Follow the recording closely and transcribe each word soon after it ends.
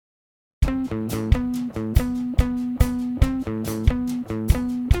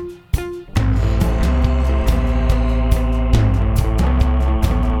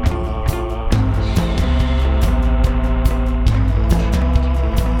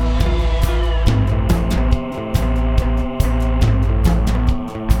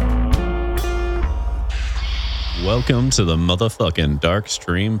welcome to the motherfucking Dark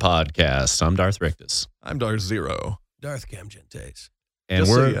Stream podcast. I'm Darth Rictus. I'm Darth Zero. Darth Gamgentes. And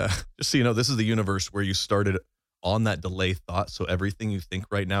just so you know, this is the universe where you started on that delay thought, so everything you think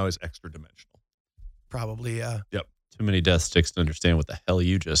right now is extra dimensional. Probably, yeah. Yep. too many death sticks to understand what the hell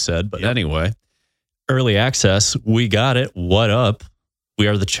you just said. But anyway, early access, we got it. What up? We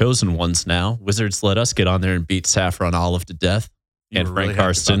are the chosen ones now. Wizards let us get on there and beat Saffron Olive to death. And were Frank really happy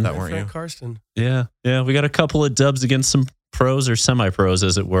Karsten. about that, weren't Frank you? Karsten. Yeah. We got a couple of dubs against some pros or semi-pros,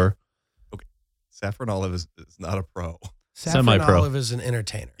 as it were. Saffron Olive is not a pro. Saffron Semi-pro. Olive is an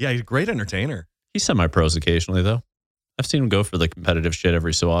entertainer. Yeah, he's a great entertainer. He's semi-pros occasionally, though. I've seen him go for the competitive shit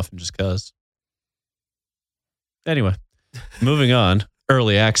every so often just because. Anyway, moving on.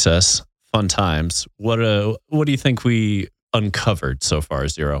 Early access, fun times. What do you think we uncovered so far,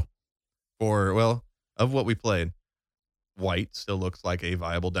 Zero? Of what we played, White still looks like a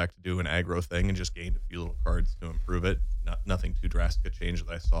viable deck to do an aggro thing and just gained a few little cards to improve it. Nothing too drastic a change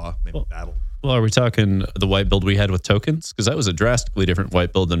that I saw. Maybe battle. Well, are we talking the white build we had with tokens? Because that was a drastically different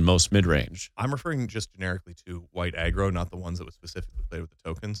white build than most mid-range. I'm referring just generically to White aggro, not the ones that was specifically played with the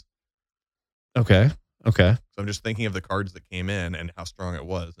tokens. Okay. So I'm just thinking of the cards that came in and how strong it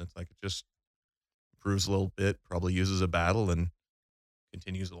was. And it's like it just improves a little bit, probably uses a battle, and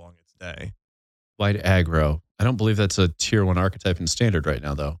continues along its day. White aggro. I don't believe that's a tier 1 archetype in standard right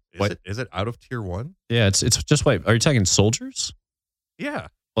now, though. Is it out of tier 1? Yeah, it's just white. Are you talking soldiers? Yeah.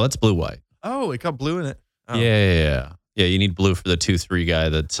 Well, that's blue-white. Oh, it got blue in it. Oh. Yeah. Yeah, you need blue for the 2/3 guy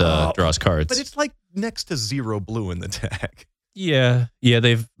that draws cards. But it's like next to 0 blue in the deck. Yeah,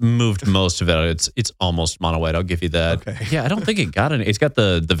 they've moved most of it. It's almost mono white. I'll give you that. Okay. Yeah, I don't think it got any. It's got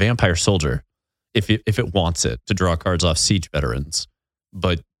the vampire soldier, if it wants it to draw cards off siege veterans,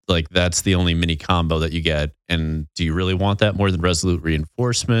 but like that's the only mini combo that you get. And do you really want that more than resolute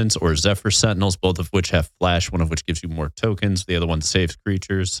reinforcements or Zephyr Sentinels, both of which have flash, one of which gives you more tokens, the other one saves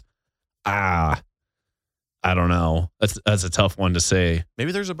creatures? I don't know. That's a tough one to say.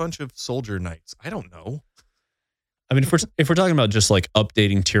 Maybe there's a bunch of soldier knights. I don't know. I mean, if we're talking about just like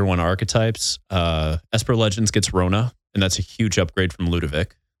updating tier 1 archetypes, Esper Legends gets Rona, and that's a huge upgrade from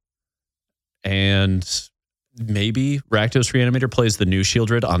Ludovic. And maybe Rakdos Reanimator plays the new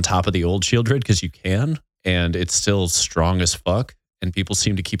Shieldred on top of the old Shieldred because you can, and it's still strong as fuck. And people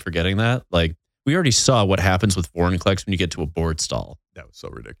seem to keep forgetting that. Like, we already saw what happens with Vorinclex when you get to a board stall. That was so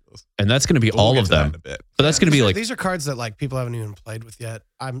ridiculous. And that's going to be We'll all get of to that them. in a bit. But that's going to be like, These are cards that like people haven't even played with yet.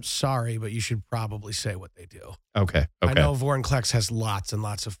 I'm sorry, but you should probably say what they do. okay. I know Vorinclex has lots and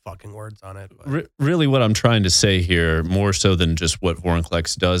lots of fucking words on it. But Really what I'm trying to say here, more so than just what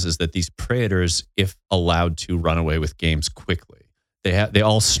Vorinclex does, is that these Praetors, if allowed to run away with games quickly, they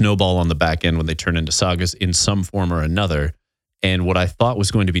all snowball on the back end when they turn into sagas in some form or another. And what I thought was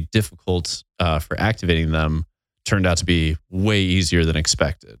going to be difficult for activating them turned out to be way easier than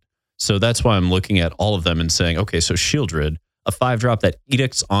expected. So that's why I'm looking at all of them and saying, okay, so Shieldred, a 5-drop that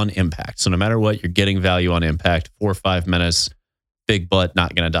edicts on impact. So no matter what, you're getting value on impact, 4 or 5 menace, big butt,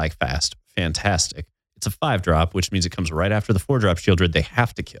 not going to die fast. Fantastic. It's a 5-drop, which means it comes right after the 4-drop Shieldred they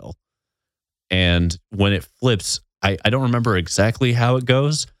have to kill. And when it flips, I don't remember exactly how it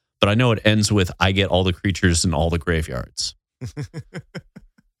goes, but I know it ends with I get all the creatures in all the graveyards.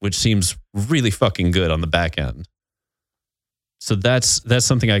 Which seems really fucking good on the back end. So that's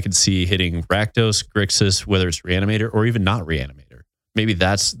something I could see hitting Rakdos, Grixis, whether it's Reanimator or even not Reanimator. Maybe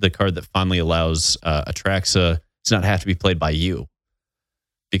that's the card that finally allows Atraxa to not have to be played by you,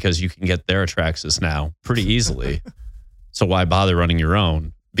 because you can get their Atraxas now pretty easily. So why bother running your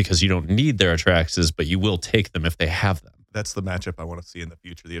own? Because you don't need their Atraxas, but you will take them if they have them. That's the matchup I want to see in the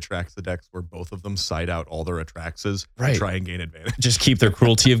future. The Atraxa decks where both of them side out all their Atraxas Right. and try and gain advantage. Just keep their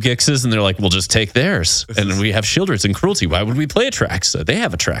Cruelty of Gixes, and they're like, we'll just take theirs. And we have Shieldreds and Cruelty. Why would we play Atraxa? They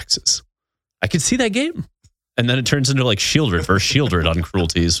have Atraxas. I could see that game. And then it turns into like Shieldred versus Shieldred on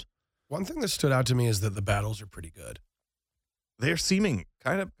Cruelties. one thing that stood out to me is that the battles are pretty good. They're seeming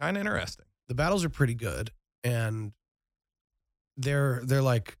kind of interesting. The battles are pretty good, and they're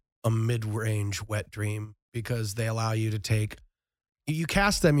like a mid-range wet dream because they allow you to take, you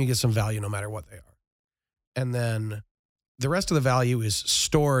cast them, you get some value no matter what they are. And then the rest of the value is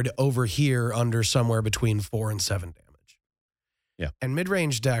stored over here under somewhere between 4 and 7 damage. Yeah. And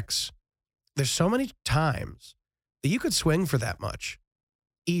mid-range decks, there's so many times that you could swing for that much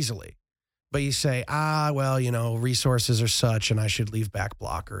easily. But you say, well, resources are such and I should leave back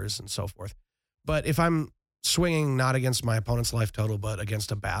blockers and so forth. But if I'm swinging not against my opponent's life total, but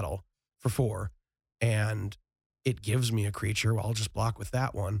against a battle for 4, and it gives me a creature, well, I'll just block with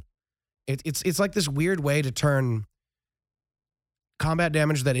that one. It's like this weird way to turn combat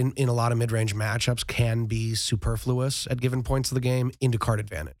damage that in a lot of mid-range matchups can be superfluous at given points of the game into card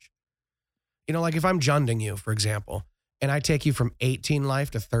advantage. You know, like if I'm junding you, for example, and I take you from 18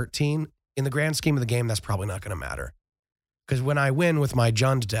 life to 13, in the grand scheme of the game, that's probably not going to matter. Because when I win with my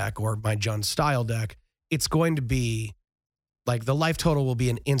Jund deck or my Jund style deck, it's going to be like the life total will be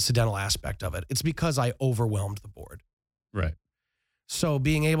an incidental aspect of it. It's because I overwhelmed the board. Right. So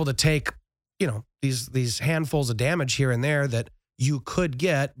being able to take, you know, these handfuls of damage here and there that you could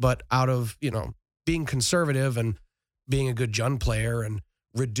get, but out of, you know, being conservative and being a good Jund player and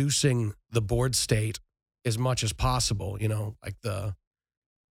reducing the board state as much as possible, you know, like the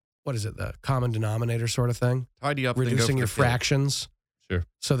common denominator sort of thing. Tidy up. Reducing your fractions. Sure.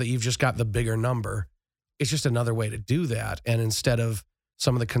 So that you've just got the bigger number. It's just another way to do that. And instead of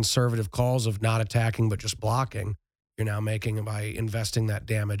some of the conservative calls of not attacking but just blocking, you're now making by investing that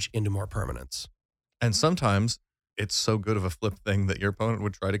damage into more permanence. And sometimes it's so good of a flip thing that your opponent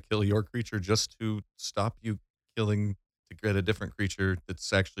would try to kill your creature just to stop you killing to get a different creature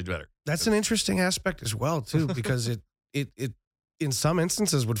that's actually better. That's an interesting aspect as well, too, because it in some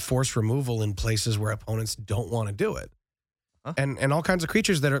instances would force removal in places where opponents don't want to do it. Huh? And all kinds of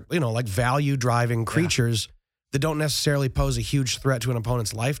creatures that are, you know, like value driving creatures that don't necessarily pose a huge threat to an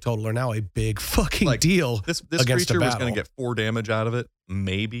opponent's life total are now a big fucking deal. This against creature a was battle. going to get 4 damage out of it,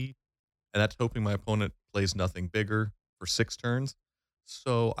 maybe. And that's hoping my opponent plays nothing bigger for 6 turns.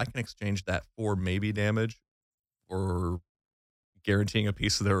 So I can exchange that 4 maybe damage for guaranteeing a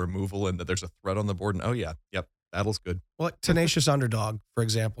piece of their removal and that there's a threat on the board. And battle's good. Well, Tenacious Underdog, for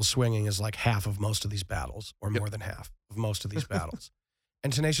example, swinging is like half of most of these battles, or more than half of most of these battles.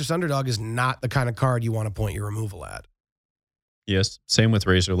 And Tenacious Underdog is not the kind of card you want to point your removal at. Yes. Same with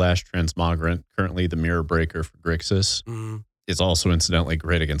Razor Lash Transmogrant. Currently, the Mirror Breaker for Grixis is also incidentally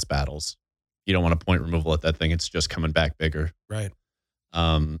great against battles. You don't want to point removal at that thing. It's just coming back bigger. Right.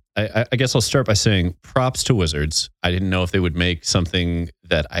 I guess I'll start by saying props to Wizards. I didn't know if they would make something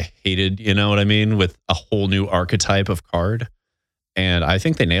that I hated, you know what I mean, with a whole new archetype of card. And I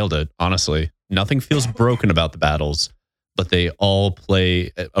think they nailed it, honestly. Nothing feels broken about the battles, but they all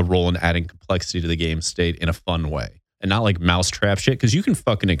play a role in adding complexity to the game state in a fun way. And not like mousetrap shit, because you can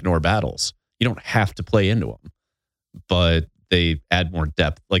fucking ignore battles. You don't have to play into them. But they add more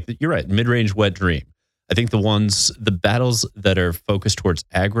depth. Like, you're right, mid-range Wet Dream. I think the battles that are focused towards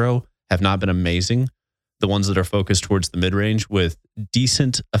aggro have not been amazing. The ones that are focused towards the mid-range with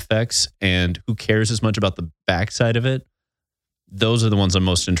decent effects and who cares as much about the backside of it, those are the ones I'm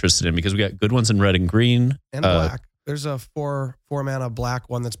most interested in because we got good ones in red and green. And black. There's a four mana black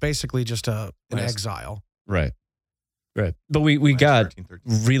one that's basically just an exile. Right. Right. But we got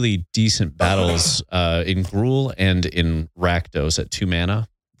 13. Really decent battles in Gruul and in Rakdos at 2 mana.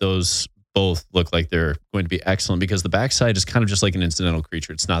 Those both look like they're going to be excellent because the backside is kind of just like an incidental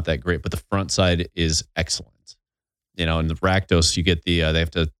creature. It's not that great, but the front side is excellent. You know, in the Rakdos, you get the, they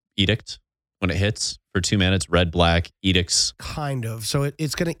have to Edict when it hits for 2 mana. It's red, black, Edicts. Kind of. So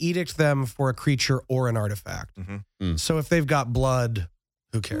it's going to Edict them for a creature or an artifact. So if they've got blood,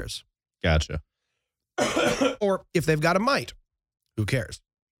 who cares? Gotcha. Or if they've got a might, who cares?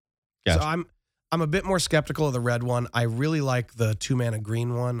 Gotcha. So I'm a bit more skeptical of the red one. I really like the 2 mana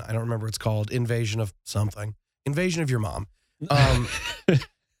green one. I don't remember what it's called. Invasion of something. Invasion of Your Mom.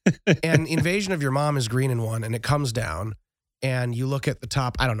 And Invasion of Your Mom is green in 1, and it comes down, and you look at the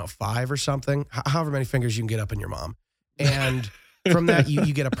top, I don't know, 5 or something, however many fingers you can get up in your mom. And from that,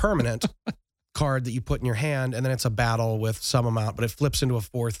 you get a permanent card that you put in your hand, and then it's a battle with some amount, but it flips into a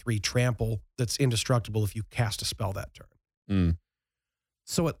 4/3 trample that's indestructible if you cast a spell that turn.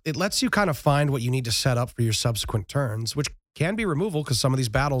 So it lets you kind of find what you need to set up for your subsequent turns, which can be removal because some of these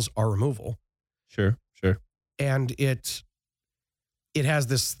battles are removal. Sure. And it has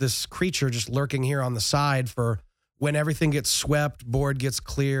this creature just lurking here on the side for when everything gets swept, board gets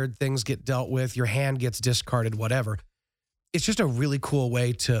cleared, things get dealt with, your hand gets discarded, whatever. It's just a really cool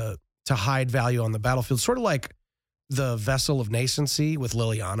way to hide value on the battlefield, sort of like the Vessel of Nascency with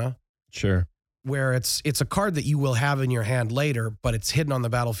Liliana. Sure. Where it's a card that you will have in your hand later, but it's hidden on the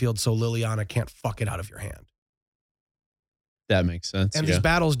battlefield so Liliana can't fuck it out of your hand. That makes sense. And these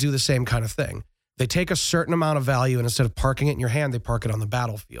battles do the same kind of thing. They take a certain amount of value, and instead of parking it in your hand, they park it on the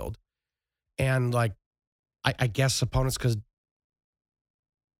battlefield. And like, I guess opponents could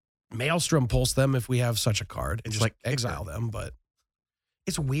Maelstrom pulse them if we have such a card and just like exile them, but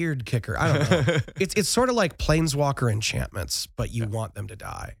it's weird kicker. I don't know. It's sort of like Planeswalker enchantments, but you want them to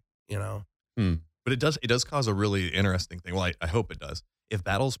die, you know? But it does cause a really interesting thing. Well, I hope it does. If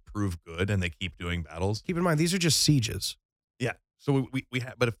battles prove good and they keep doing battles. Keep in mind, these are just sieges. Yeah. So we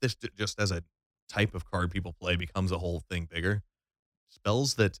have, but if this just as a type of card people play becomes a whole thing bigger,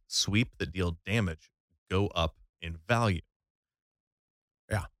 spells that sweep that deal damage go up in value.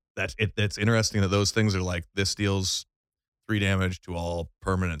 Yeah. That's interesting that those things are like, this deals 3 damage to all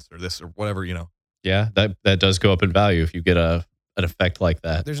permanents or this or whatever, you know. Yeah, that does go up in value if you get an effect like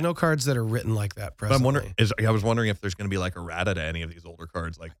that. There's no cards that are written like that But presently. I was wondering if there's going to be like errata to any of these older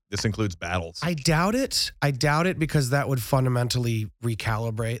cards. Like this includes battles. I doubt it. I doubt it because that would fundamentally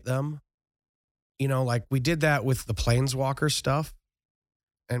recalibrate them. You know, like we did that with the Planeswalker stuff.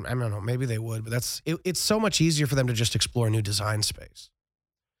 And I don't know, maybe they would, but it's so much easier for them to just explore new design space.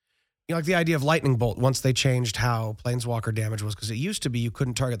 You know, like the idea of Lightning Bolt, once they changed how Planeswalker damage was, because it used to be you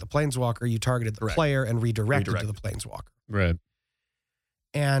couldn't target the Planeswalker, you targeted the Correct. player and redirected to the Planeswalker. Right.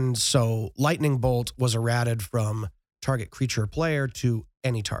 And so Lightning Bolt was errated from target creature or player to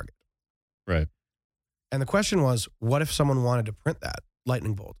any target. Right. And the question was, what if someone wanted to print that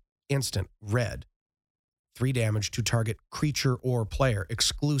Lightning Bolt? Instant, red, 3 damage to target creature or player,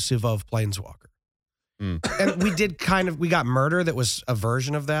 exclusive of Planeswalker. And we got Murder that was a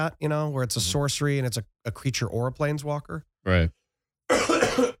version of that, you know, where it's a sorcery and it's a creature or a Planeswalker. Right.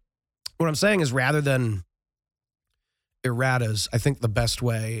 What I'm saying is rather than erratas, I think the best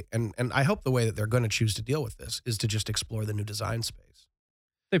way, and I hope the way that they're going to choose to deal with this is to just explore the new design space.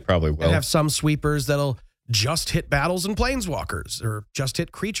 They probably will. And have some sweepers that'll just hit battles and Planeswalkers, or just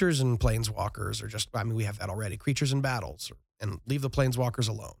hit creatures and Planeswalkers, or just, I mean, we have that already, creatures and battles, and leave the Planeswalkers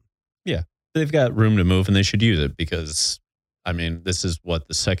alone. Yeah. They've got room to move and they should use it because, I mean, this is what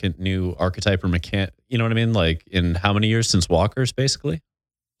the second new archetype or mechanic, you know what I mean? Like in how many years since Walkers, basically?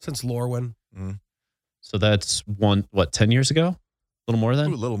 Since Lorwyn. So that's 10 years ago? A little more than?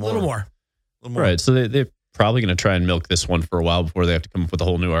 Ooh, a little A little more. Right. So they're probably going to try and milk this one for a while before they have to come up with a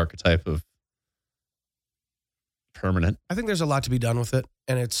whole new archetype of permanent. I think there's a lot to be done with it,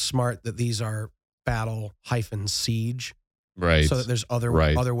 and it's smart that these are battle-siege. Right. So that there's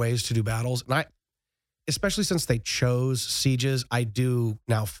other ways to do battles. And especially since they chose sieges, I do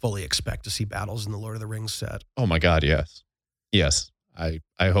now fully expect to see battles in the Lord of the Rings set. Oh my God, yes. Yes. I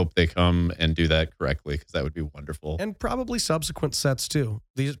hope they come and do that correctly because that would be wonderful. And probably subsequent sets too.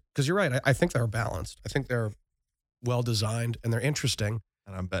 These, because you're right, I think they're balanced. I think they're well designed and they're interesting.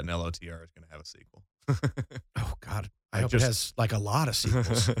 And I'm betting LOTR is going to have a sequel. Oh God, I hope it has like a lot of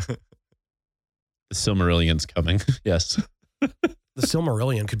sequels. The Silmarillion's coming. Yes. The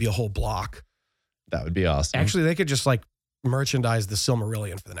Silmarillion could be a whole block. That would be awesome. Actually, they could just like merchandise the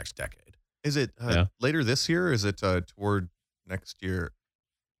Silmarillion for the next decade. Is it later this year? Or is it toward next year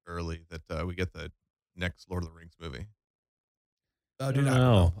early that we get the next Lord of the Rings movie? Oh, dude, I don't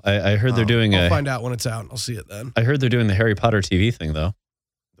know. know. I heard they're doing I'll find out when it's out. I'll see it then. I heard they're doing the Harry Potter TV thing though.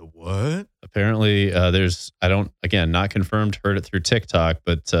 The what? Apparently, not confirmed, heard it through TikTok,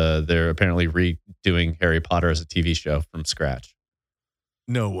 but they're apparently redoing Harry Potter as a TV show from scratch.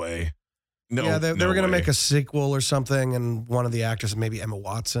 No way. No. Yeah, they were going to way. make a sequel or something, and one of the actors, maybe Emma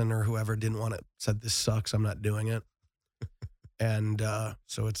Watson or whoever, didn't want it, said, "This sucks, I'm not doing it." And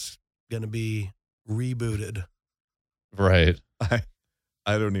so it's going to be rebooted. Right.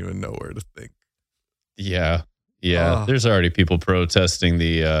 I don't even know where to think. Yeah. Yeah. There's already people protesting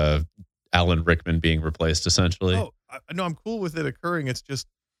the Alan Rickman being replaced, essentially. Oh, no, I'm cool with it occurring. It's just,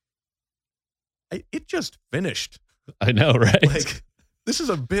 it just finished. I know, right? Like, this is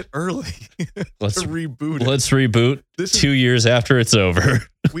a bit early Let's to reboot it. Let's reboot This 2 years after it's over.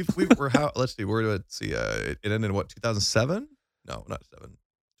 Let's see. It ended in what, 2007? No, not 7.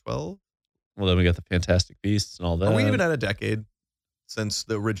 12? Well, then we got the Fantastic Beasts and all that. Are we even at a decade since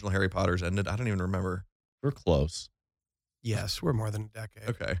the original Harry Potter's ended? I don't even remember. We're close. Yes, we're more than a decade.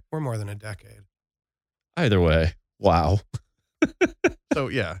 Okay. We're more than a decade. Either way. Wow. So,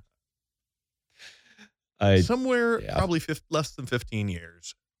 yeah. Somewhere probably less than 15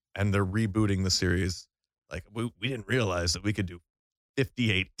 years, and they're rebooting the series. Like, we didn't realize that we could do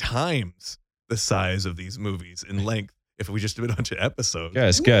 58 times the size of these movies in length if we just do a bunch of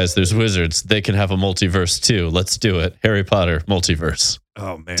episodes. Guys, there's wizards. They can have a multiverse too. Let's do it. Harry Potter multiverse.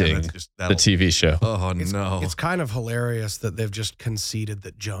 Oh, man. Ding. The TV show. Oh, no. It's kind of hilarious that they've just conceded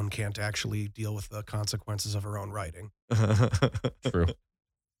that Joan can't actually deal with the consequences of her own writing.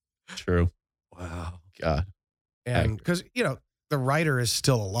 True. Wow. God. And because, the writer is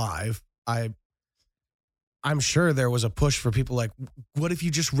still alive. I'm sure there was a push for people like, what if you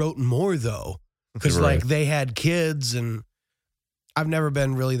just wrote more though? Because like they had kids, and I've never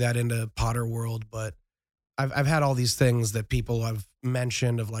been really that into Potter world, but I've had all these things that people have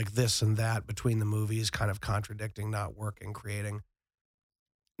mentioned of like this and that between the movies, kind of contradicting, not working, creating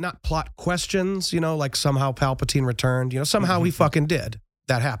not plot questions, like somehow Palpatine returned, somehow he fucking did.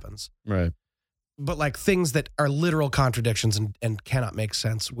 That happens. Right. but like things that are literal contradictions and cannot make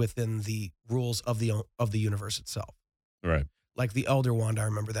sense within the rules of the universe itself. Right. Like the Elder Wand, I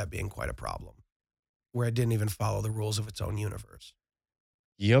remember that being quite a problem, where it didn't even follow the rules of its own universe.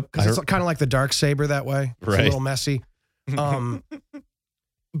 Yep. Because it's kind of like the Darksaber that way. It's Right. a little messy.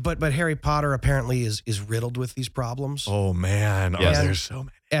 But Harry Potter apparently is riddled with these problems. Oh man, Yeah. there's so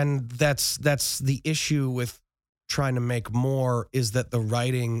many. And that's the issue with trying to make more, is that the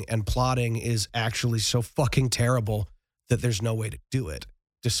writing and plotting is actually so fucking terrible that there's no way to do it,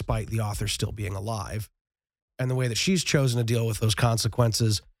 despite the author still being alive. And the way that she's chosen to deal with those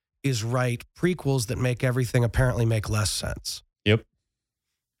consequences is write prequels that make everything apparently make less sense. Yep.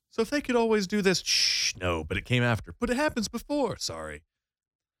 So if they could always do this, no, but it came after. But it happens before. Sorry.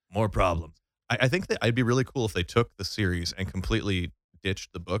 More problems. I think that I'd be really cool if they took the series and completely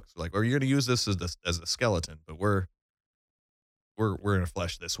ditched the books. Like, or you're going to use this as a skeleton, but we're going to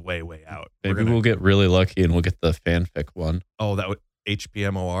flesh this way out. Maybe we'll get really lucky and we'll get the fanfic one. Oh, that would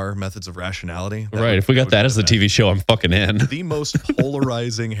HPMOR, Methods of Rationality. Right. If we got that as the TV show, I'm fucking in. The most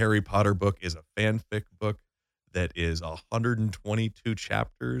polarizing Harry Potter book is a fanfic book that is 122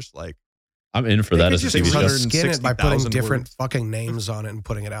 chapters. Like, I'm in for that as a just TV show. skin it by putting 660,000 different words. fucking names on it and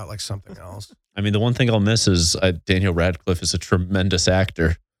putting it out like something else. I mean, the one thing I'll miss is Daniel Radcliffe is a tremendous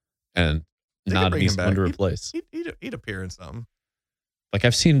actor and They not could bring an easy him back. one to replace. He'd appear in something. Like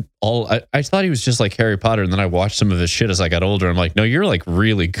I've seen I thought he was just like Harry Potter, and then I watched some of his shit as I got older. I'm like, no, you're like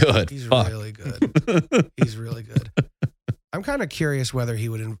really good. He's Fuck. really good. He's really good. I'm kind of curious whether he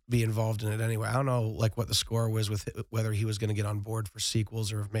would be involved in it anyway. I don't know like what the score was with whether he was going to get on board for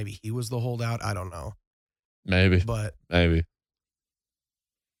sequels or if maybe he was the holdout. I don't know. Maybe. But Maybe.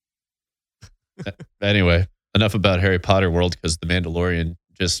 Anyway, enough about Harry Potter world, because The Mandalorian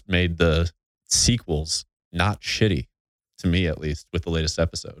just made the sequels not shitty, to me at least, with the latest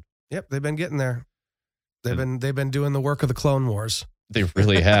episode. yep, they've been getting there. They've been doing the work of the Clone Wars. They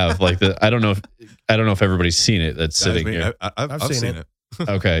really have. Like I don't know if everybody's seen it that's sitting here. I've seen it.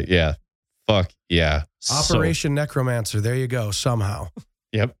 Okay, yeah. Fuck yeah. Operation Necromancer. There you go. Somehow.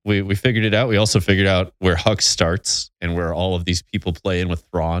 Yep, we figured it out. We also figured out where Hux starts and where all of these people play in with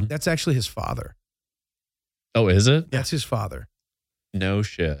Thrawn. That's actually his father. Oh, is it? That's his father. No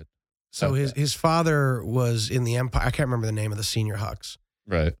shit. So Okay. his father was in the Empire. I can't remember the name of the senior Hux,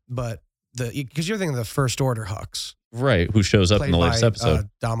 Right. but because you're thinking of the First Order Hux, Right. Who shows up in the latest episode.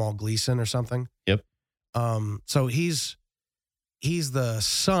 Damal Gleason or something. Yep. So he's the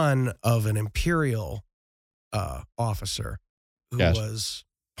son of an Imperial officer who Gotcha. was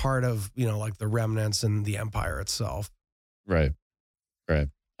part of like the remnants and the Empire itself. Right. Right.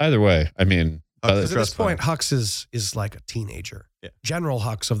 Either way, I mean, Because at this point, Hux is like a teenager. Yeah. General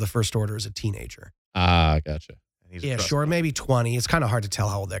Hux of the First Order is a teenager. gotcha. Yeah, sure, maybe 20. It's kind of hard to tell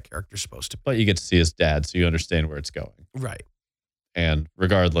how old that character's supposed to be. But you get to see his dad, so you understand where it's going. Right. And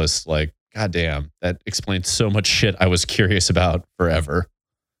regardless, like, goddamn, that explains so much shit I was curious about forever.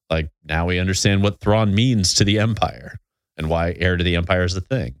 Like, now we understand what Thrawn means to the Empire and why heir to the Empire is a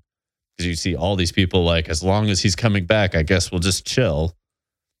thing. Because you see all these people like, as long as he's coming back, I guess we'll just chill.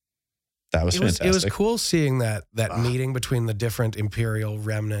 That was fantastic. It was cool seeing that meeting between the different Imperial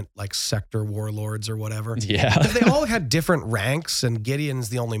remnant, like sector warlords or whatever. Yeah. They all had different ranks, and Gideon's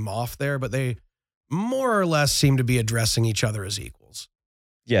the only Moff there, but they more or less seem to be addressing each other as equals.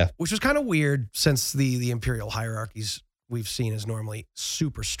 Yeah. Which was kind of weird since the Imperial hierarchies we've seen is normally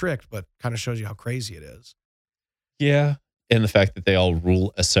super strict, but kind of shows you how crazy it is. Yeah. And the fact that they all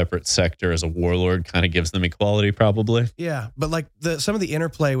rule a separate sector as a warlord kind of gives them equality, probably. Yeah, but like some of the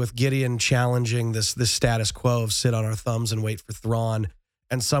interplay with Gideon challenging this status quo of sit on our thumbs and wait for Thrawn,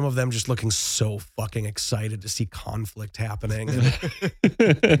 and some of them just looking so fucking excited to see conflict happening.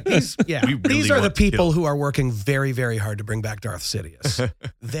 These are the people who are working very, very hard to bring back Darth Sidious.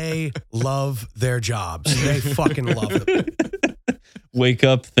 They love their jobs. They fucking love it. Wake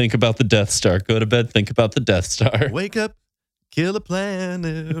up, think about the Death Star. Go to bed, think about the Death Star. Wake up, kill a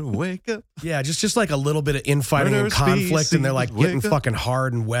planet, wake up. Yeah, just like a little bit of infighting and Murder conflict, and they're like species, getting wake up. fucking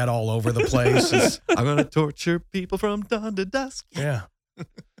hard and wet all over the place. I'm going to torture people from dawn to dusk. Yeah.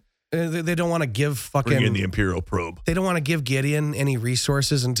 They don't want to give fucking... Bring in the Imperial probe. They don't want to give Gideon any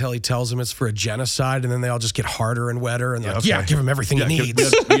resources until he tells them it's for a genocide, and then they all just get harder and wetter, and they're like, yeah, give him everything he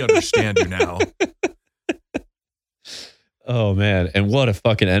needs. We understand you now. Oh, man. And what a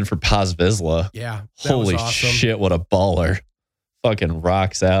fucking end for Paz Vizsla. Yeah. That Holy was awesome. shit, what a baller. Fucking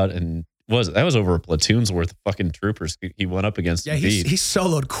rocks out. And that was over a platoon's worth of fucking troopers he went up against. Yeah, and beat. he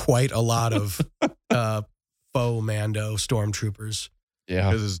soloed quite a lot of faux Mando stormtroopers. Yeah.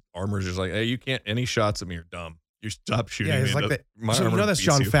 Because his armor's just like, hey, you can't, any shots at me are dumb. You stop shooting. Yeah, me he's like the- my so you armor know that's beats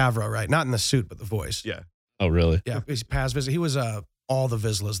Jon you. Favreau, right? Not in the suit, but the voice. Yeah. Oh, really? Yeah, he's Paz Vizsla. He was all the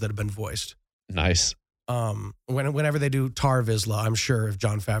Vizslas that have been voiced. Nice. Whenever they do Tar Vizsla, I'm sure if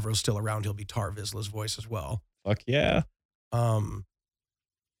Jon Favreau's still around, he'll be Tar Vizsla's voice as well. Fuck yeah.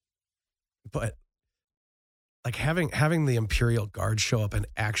 But like having the Imperial Guard show up and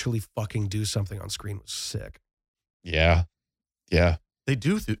actually fucking do something on screen was sick. Yeah. Yeah. They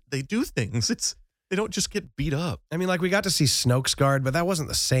do things. They don't just get beat up. I mean, like we got to see Snoke's Guard, but that wasn't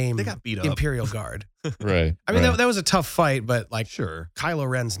the same. They got beat up. Imperial Guard. Right. I mean, right. that was a tough fight, but like Sure. Kylo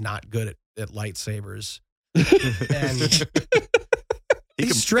Ren's not good at lightsabers. And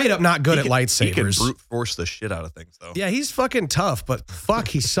he's straight up not good at lightsabers. He can brute force the shit out of things, though. Yeah, he's fucking tough, but fuck,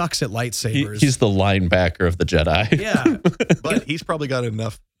 he sucks at lightsabers. He's the linebacker of the Jedi. Yeah. But he's probably got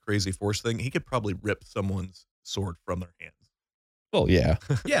enough crazy force thing. He could probably rip someone's sword from their hands. Well, yeah.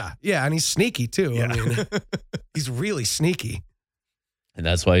 Yeah, and he's sneaky too. Yeah. I mean, he's really sneaky. And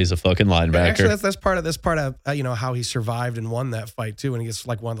that's why he's a fucking linebacker. Actually, that's part of you know how he survived and won that fight too. And he gets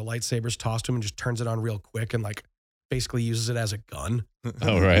like one of the lightsabers tossed to him and just turns it on real quick and like basically uses it as a gun,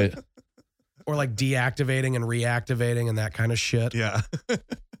 Oh, right. or like deactivating and reactivating and that kind of shit. Yeah.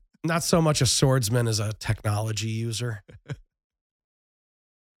 Not so much a swordsman as a technology user.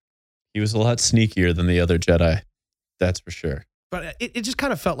 He was a lot sneakier than the other Jedi. That's for sure. But it just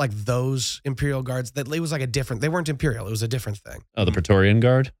kind of felt like those Imperial Guards, that it was like they weren't Imperial. It was a different thing. Oh, the Praetorian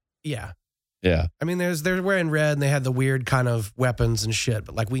Guard? Yeah. Yeah. I mean, they're wearing red and they had the weird kind of weapons and shit,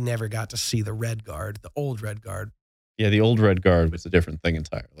 but like we never got to see the Red Guard, the old Red Guard. Yeah, the old Red Guard was a different thing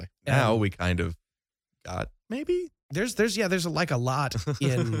entirely. Now we kind of got maybe. There's like a lot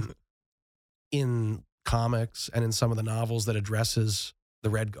in comics and in some of the novels that addresses the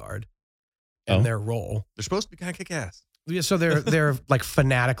Red Guard and their role. They're supposed to be kind of kick ass. Yeah, so they're like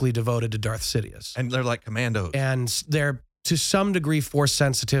fanatically devoted to Darth Sidious. And they're like commandos. And they're to some degree force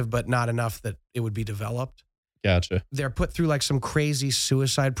sensitive, but not enough that it would be developed. Gotcha. They're put through like some crazy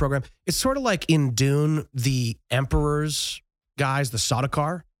suicide program. It's sort of like in Dune, the Emperor's guys, the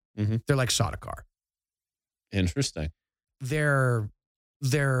Sardaukar. Mm-hmm. They're like Sardaukar. Interesting. Their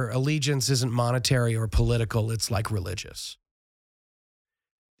allegiance isn't monetary or political. It's like religious.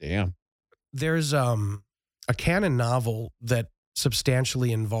 Damn. There's a canon novel that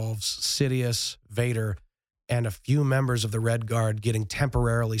substantially involves Sidious, Vader, and a few members of the Red Guard getting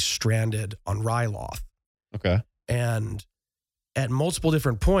temporarily stranded on Ryloth. Okay. And at multiple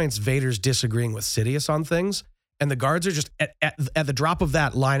different points, Vader's disagreeing with Sidious on things, and the guards are just at the drop of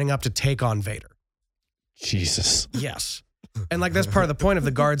that lining up to take on Vader. Jesus. Yes. And like that's part of the point of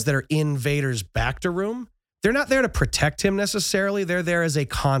the guards that are in Vader's Bacta room. They're not there to protect him necessarily. They're there as a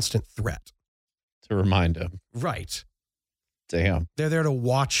constant threat. To remind him. Right. Damn. They're there to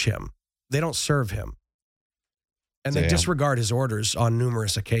watch him. They don't serve him. And they Damn. disregard his orders on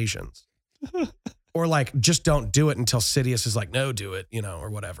numerous occasions. Or like, just don't do it until Sidious is like, no, do it, or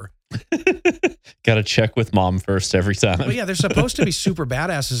whatever. Got to check with mom first every time. But yeah, they're supposed to be super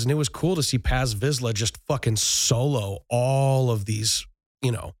badasses. And it was cool to see Paz Vizsla just fucking solo all of these,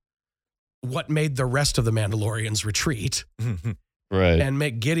 what made the rest of the Mandalorians retreat Right. and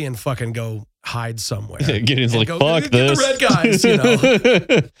make Gideon fucking go hide somewhere. Gideon's And like, go, fuck "Get this. the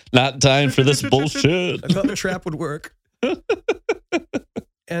red guys, Not time for this bullshit. I thought the trap would work.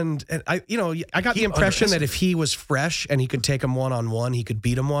 And I got the impression that if he was fresh and he could take him one-on-one, he could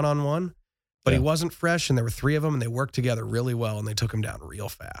beat him one-on-one. But he wasn't fresh, and there were three of them, and they worked together really well, and they took him down real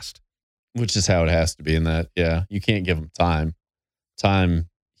fast. Which is how it has to be in that. Yeah. You can't give him time.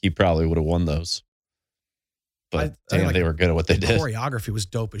 He probably would have won those. But damn, they were good at what they the did. choreography was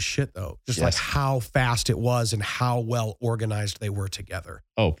dope as shit, though. Just Yes. like how fast it was and how well organized they were together.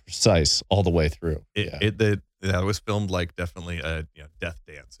 Oh, precise all the way through. It was filmed like definitely a death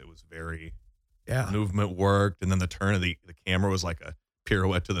dance. It was very movement worked, and then the turn of the camera was like a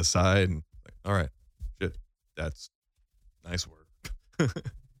pirouette to the side. And like, all right, shit, that's nice work.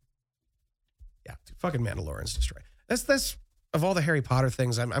 Yeah, dude, fucking Mandalorian's destroyed. That's of all the Harry Potter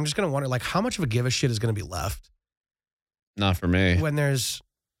things. I'm just gonna wonder like how much of a give a shit is gonna be left. Not for me. When there's,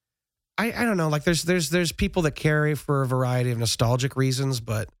 I don't know, like there's people that carry for a variety of nostalgic reasons,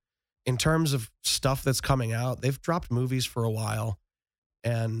 but in terms of stuff that's coming out, they've dropped movies for a while,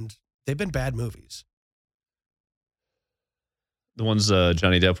 and they've been bad movies. The ones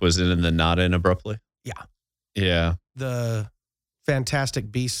Johnny Depp was in and then not in abruptly? Yeah. Yeah. The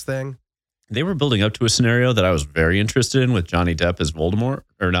Fantastic Beasts thing. They were building up to a scenario that I was very interested in with Johnny Depp as Voldemort.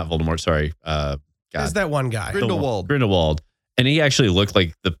 Or not Voldemort, sorry. There's that one guy. Grindelwald. And he actually looked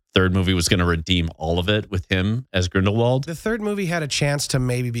like the third movie was going to redeem all of it with him as Grindelwald. The third movie had a chance to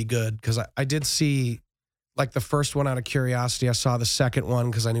maybe be good because I did see like the first one out of curiosity. I saw the second one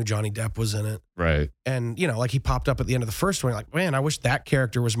because I knew Johnny Depp was in it. Right. And, you know, like he popped up at the end of the first one. Like, man, I wish that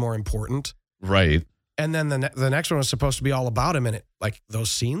character was more important. Right. And then the next one was supposed to be all about him. And it, like, those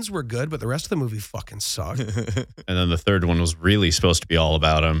scenes were good, but the rest of the movie fucking sucked. And then the third one was really supposed to be all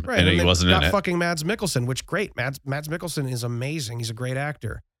about him. Right. And he wasn't in it. Fucking Mads Mikkelsen, which great. Mads Mikkelsen is amazing. He's a great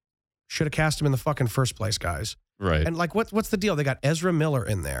actor. Should have cast him in the fucking first place, guys. Right. And like, what's the deal? They got Ezra Miller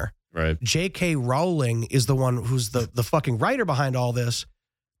in there. Right. J.K. Rowling is the one who's the fucking writer behind all this,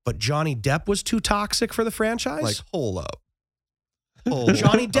 but Johnny Depp was too toxic for the franchise? Like, hold up.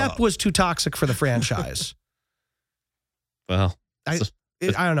 Johnny Depp was too toxic for the franchise. Well, I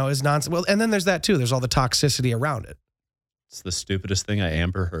don't know. It's nonsense. Well, and then there's that too. There's all the toxicity around it. it's the stupidest thing I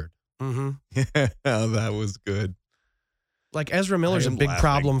ever heard. Mm-hmm. Yeah, that was good. Like Ezra Miller's a big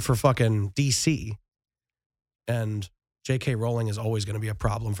problem for fucking DC. And J.K. Rowling is always going to be a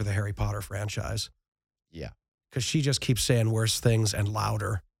problem for the Harry Potter franchise. Yeah. Because she just keeps saying worse things and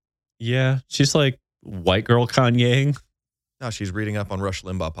louder. Yeah. She's like white girl Kanye. No, she's reading up on Rush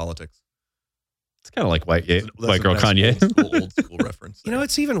Limbaugh politics. It's kind of like white girl That's Kanye. Old school reference. You know,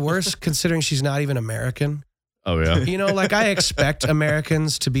 it's even worse considering she's not even American. Oh, yeah. You know, like I expect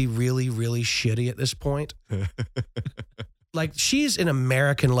Americans to be really, really shitty at this point. Like she's an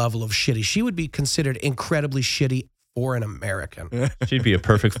American level of shitty. She would be considered incredibly shitty for an American. She'd be a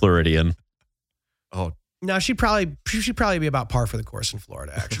perfect Floridian. Oh, No, she'd probably be about par for the course in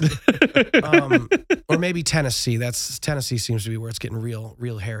Florida, actually. Or maybe Tennessee. Tennessee seems to be where it's getting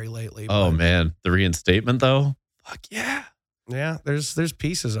real hairy lately. Oh, man. The reinstatement, though? Fuck yeah. Yeah, there's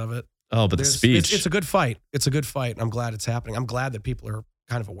pieces of it. Oh, but the speech. It's a good fight. It's a good fight. I'm glad it's happening. I'm glad that people are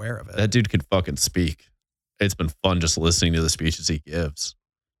kind of aware of it. That dude could fucking speak. It's been fun just listening to the speeches he gives.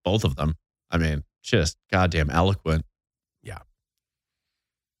 Both of them. I mean, just goddamn eloquent.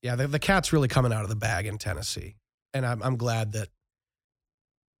 Yeah, the cat's really coming out of the bag in Tennessee. And I'm glad that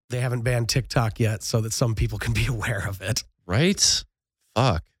they haven't banned TikTok yet so that some people can be aware of it. Right?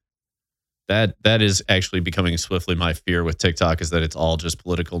 Fuck. That is actually becoming swiftly my fear with TikTok is that it's all just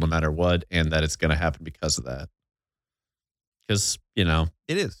political no matter what, and that it's going to happen because of that. Because, you know.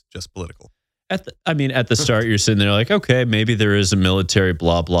 it is just political. At the start, you're sitting there like, okay, maybe there is a military,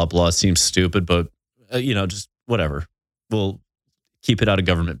 blah, blah, blah. Seems stupid, but, just whatever. We'll keep it out of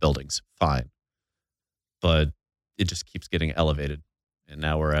government buildings. Fine. But it just keeps getting elevated. And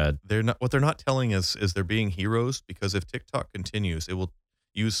now we're at... What they're not telling us is they're being heroes, because if TikTok continues, it will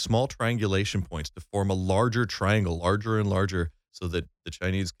use small triangulation points to form a larger triangle, larger and larger, so that the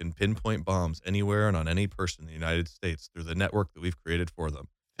Chinese can pinpoint bombs anywhere and on any person in the United States through the network that we've created for them.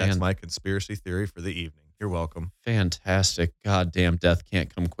 That's my conspiracy theory for the evening. You're welcome. Fantastic. Goddamn, death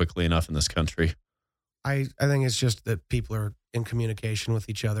can't come quickly enough in this country. I think it's just that people are in communication with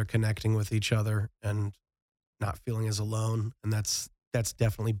each other, connecting with each other, and not feeling as alone. And that's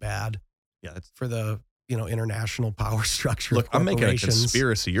definitely bad. Yeah, that's for the international power structure. Look, I'm making a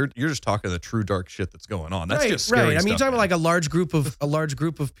conspiracy. You're just talking the true dark shit that's going on. That's right, just scary right. I mean, you're stuff, talking about like a large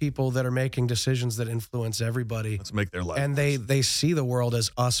group of people that are making decisions that influence everybody. Let's make their life. And worse. they see the world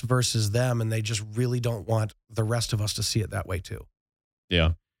as us versus them, and they just really don't want the rest of us to see it that way too.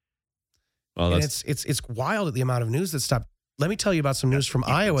 Yeah. Well, and it's wild at the amount of news that's stopped. Let me tell you about some news from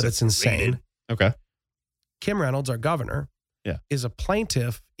Iowa that's insane. Okay. Kim Reynolds, our governor, is a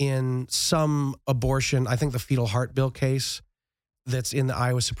plaintiff in some abortion, I think the fetal heart bill case that's in the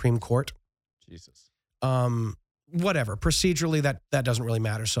Iowa Supreme Court. Jesus. Whatever. Procedurally, that doesn't really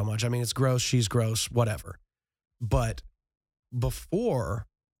matter so much. I mean, it's gross, she's gross, whatever. But before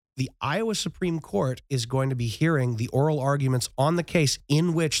the Iowa Supreme Court is going to be hearing the oral arguments on the case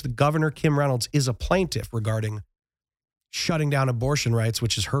in which the governor, Kim Reynolds, is a plaintiff regarding shutting down abortion rights,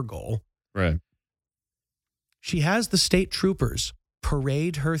 which is her goal. Right. She has the state troopers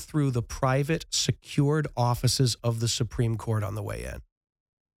parade her through the private, secured offices of the Supreme Court on the way in.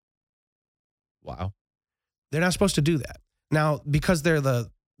 Wow. They're not supposed to do that. Now, because they're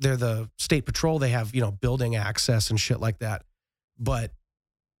the state patrol, they have, building access and shit like that. But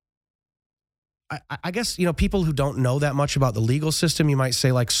I guess, people who don't know that much about the legal system, you might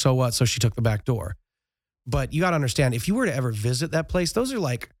say like, so what? So she took the back door. But you got to understand, if you were to ever visit that place, those are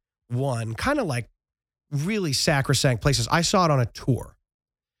like kind of like really sacrosanct places. I saw it on a tour.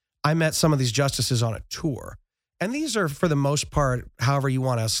 I met some of these justices on a tour. And these are, for the most part, however you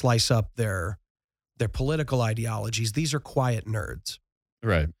want to slice up their political ideologies, these are quiet nerds.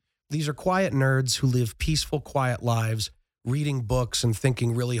 Right. These are quiet nerds who live peaceful, quiet lives, reading books and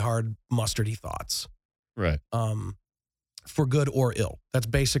thinking really hard, mustardy thoughts. Right. For good or ill. That's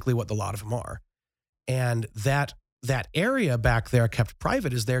basically what a lot of them are. And that area back there kept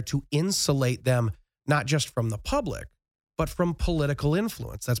private is there to insulate them, not just from the public, but from political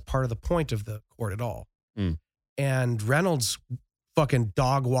influence. That's part of the point of the court at all. Mm. And Reynolds fucking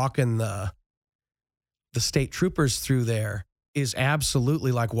dog walking the state troopers through there is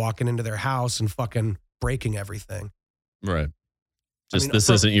absolutely like walking into their house and fucking breaking everything. Right. Just, I mean, this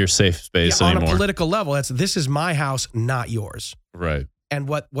isn't your safe space on anymore. a political level, this is my house, not yours. Right. And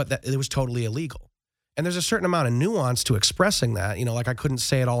it was totally illegal. And there's a certain amount of nuance to expressing that. You know, like I couldn't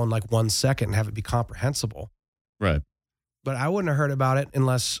say it all in like 1 second and have it be comprehensible. Right. But I wouldn't have heard about it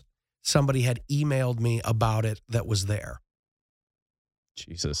unless somebody had emailed me about it that was there.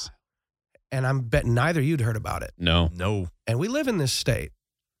 Jesus. And I'm betting neither of you'd heard about it. No. No. And we live in this state.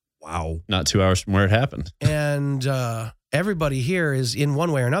 Wow. Not 2 hours from where it happened. And everybody here is in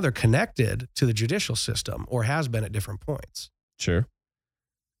one way or another connected to the judicial system or has been at different points. Sure.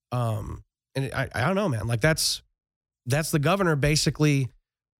 And I don't know, man. Like that's the governor basically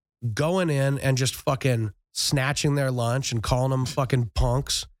going in and just fucking snatching their lunch and calling them fucking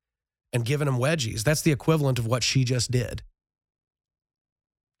punks and giving them wedgies. That's the equivalent of what she just did.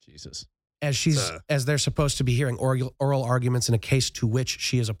 Jesus. As they're supposed to be hearing oral arguments in a case to which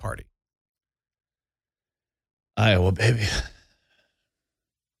she is a party. Iowa, baby.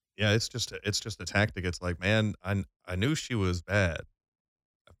 Yeah, it's just a tactic. It's like, man, I knew she was bad,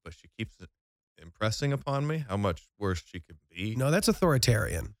 but she keeps impressing upon me how much worse she could be. No, that's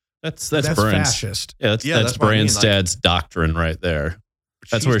authoritarian. That's fascist. Yeah, that's what I mean, Branstad's doctrine right there.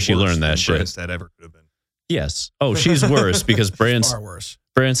 That's She's where she worse learned that than shit. Branstad ever could have been. Yes. Oh, she's worse because Far worse.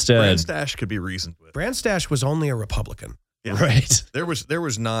 Branstad. Branstash could be reasoned with. Branstash was only a Republican. Yeah. Right. There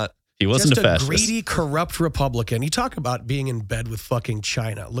was not. He wasn't just a fascist. Greedy, corrupt Republican. You talk about being in bed with fucking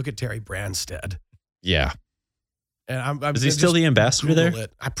China. Look at Terry Branstad. Yeah. And Is he still the ambassador there?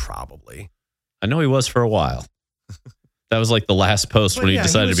 I probably. I know he was for a while. That was like the last post when he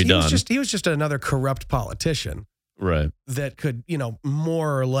decided to be done. He was just another corrupt politician. Right. That could,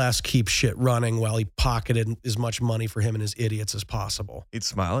 more or less keep shit running while he pocketed as much money for him and his idiots as possible. He'd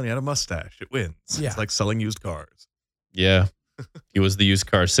smile and he had a mustache. It wins. Yeah. It's like selling used cars. Yeah. He was the used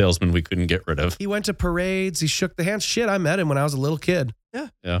car salesman we couldn't get rid of. He went to parades. He shook the hands. Shit, I met him when I was a little kid. Yeah.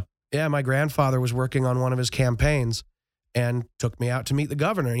 Yeah. Yeah, my grandfather was working on one of his campaigns and took me out to meet the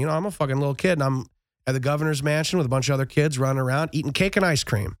governor. I'm a fucking little kid, and I'm at the governor's mansion with a bunch of other kids running around eating cake and ice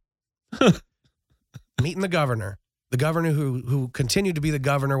cream. Meeting the governor who continued to be the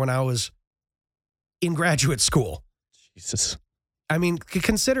governor when I was in graduate school. Jesus. I mean,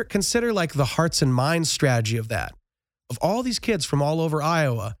 consider like the hearts and minds strategy of that. Of all these kids from all over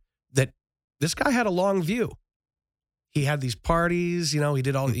Iowa, that this guy had a long view. He had these parties,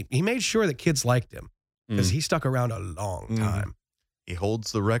 he made sure that kids liked him because he stuck around a long time. He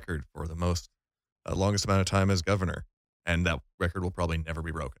holds the record for the longest amount of time as governor, and that record will probably never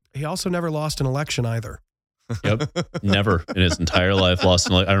be broken. He also never lost an election either. Yep. Never in his entire life lost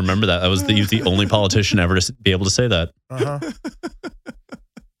an election. I remember that. He was the only politician ever to be able to say that. Uh-huh.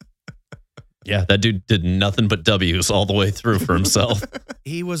 Yeah, that dude did nothing but W's all the way through for himself.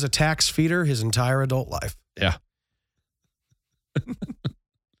 He was a tax feeder his entire adult life. Yeah.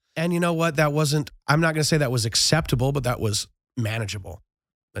 And you know what? I'm not going to say that was acceptable, but that was manageable.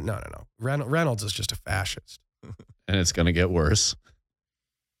 But no. Reynolds is just a fascist. And it's going to get worse.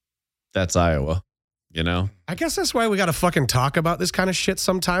 That's Iowa, I guess that's why we got to fucking talk about this kind of shit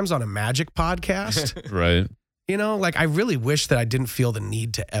sometimes on a magic podcast. Right. Like I really wish that I didn't feel the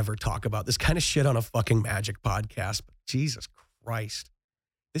need to ever talk about this kind of shit on a fucking magic podcast. But Jesus Christ.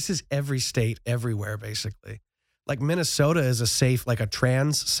 This is every state, everywhere, basically. Like Minnesota is a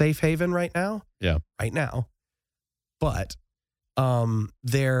trans safe haven right now. Yeah. Right now. But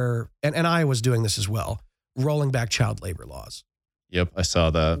they're, and Iowa's doing this as well, rolling back child labor laws. Yep, I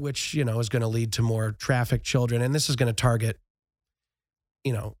saw that. Which, is going to lead to more trafficked children. And this is going to target,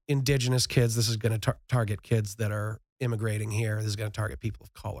 indigenous kids. This is going to target kids that are immigrating here. This is going to target people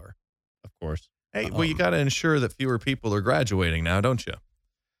of color. Of course. Hey, well, you got to ensure that fewer people are graduating now, don't you?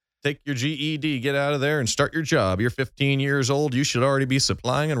 Take your GED, get out of there, and start your job. You're 15 years old. You should already be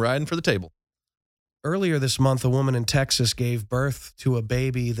supplying and riding for the table. Earlier this month, a woman in Texas gave birth to a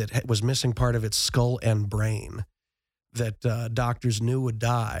baby that was missing part of its skull and brain that doctors knew would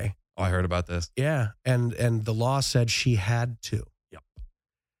die. Oh, I heard about this. Yeah, and the law said she had to. Yep.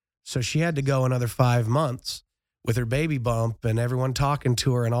 So she had to go another 5 months with her baby bump and everyone talking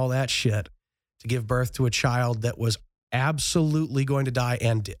to her and all that shit to give birth to a child that was absolutely going to die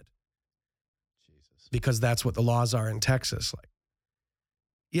and did. Jesus. Because that's what the laws are in Texas. Like,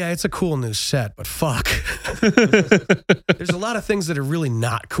 yeah, it's a cool new set, but fuck. There's a lot of things that are really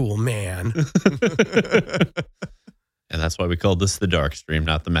not cool, man. And that's why we called this the dark stream,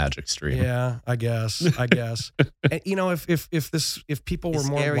 not the magic stream. Yeah, I guess. And, you know, if people were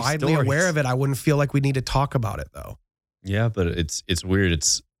more Scary widely stories. aware of it, I wouldn't feel like we need to talk about it though. Yeah, but it's weird.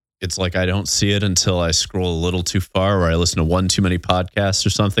 It's like I don't see it until I scroll a little too far, or I listen to one too many podcasts or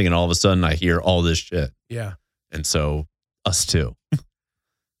something, and all of a sudden I hear all this shit. Yeah. And so us too.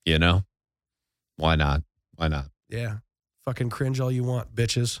 You know? Why not? Why not? Yeah. Fucking cringe all you want,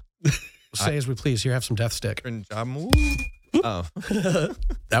 bitches. Say as we please. Here, have some death stick. Oh,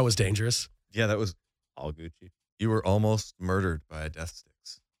 That was dangerous. yeah, that was. All Gucci. You were almost murdered by a death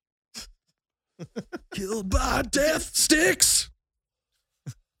sticks. Killed by death sticks.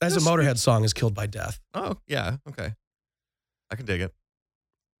 As a Motorhead song is Killed by Death. Oh, yeah, okay. I can dig it.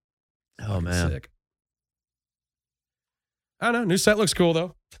 Oh Fucking man. sick. I don't know. New set looks cool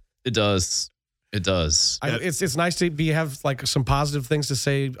though. It does. It does. It's nice to have like some positive things to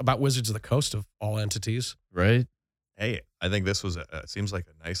say about Wizards of the Coast of all entities. Right? Hey, I think this was seems like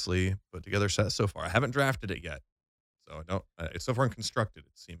a nicely put together set so far. I haven't drafted it yet, so I don't. It's so far constructed.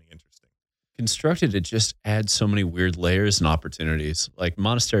 It's seeming interesting. Constructed, it just adds so many weird layers and opportunities. Like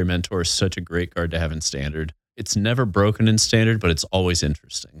Monastery Mentor is such a great card to have in Standard. It's never broken in Standard, but it's always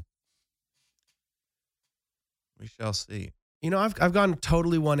interesting. We shall see. You know, I've gone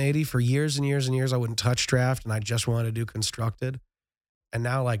totally 180 for years and years and years. I wouldn't touch draft, and I just wanted to do constructed. And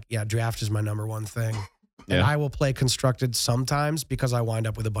now, like, yeah, draft is my number one thing. And Yeah. I will play constructed sometimes because I wind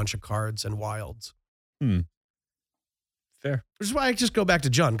up with a bunch of cards and wilds. Fair. Which is why I just go back to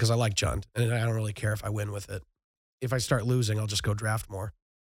Jund because I like Jund, and I don't really care if I win with it. If I start losing, I'll just go draft more.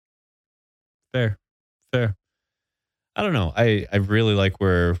 Fair. I don't know. I really like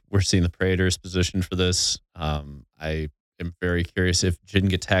where we're seeing the Praetors positioned for this. I am very curious if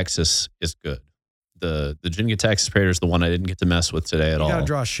Jin-Gitaxias is good. The Jin-Gitaxias Praetor is the one I didn't get to mess with today at all. You got to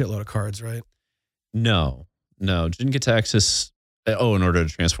draw a shitload of cards, right? No. Jin-Gitaxias, in order to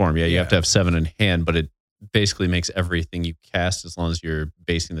transform, you have to have 7 in hand, but it basically makes everything you cast, as long as you're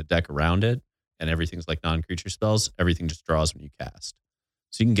basing the deck around it, and everything's like non-creature spells, everything just draws when you cast.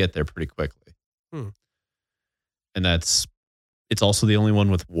 So you can get there pretty quickly. And it's also the only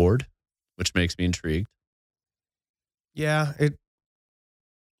one with ward, which makes me intrigued. Yeah,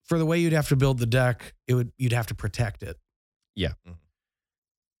 for the way you'd have to build the deck, you'd have to protect it. Yeah.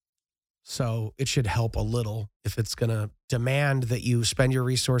 So it should help a little if it's going to demand that you spend your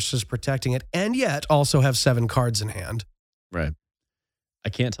resources protecting it and yet also have 7 cards in hand. Right. I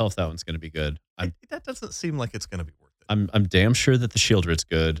can't tell if that one's going to be good. That doesn't seem like it's going to be worth it. I'm damn sure that the Shieldred's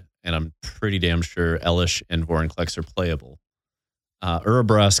good, and I'm pretty damn sure Elish and Vorinclex are playable.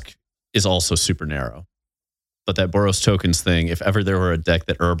 Urabrusk is also super narrow. But that Boros Tokens thing, if ever there were a deck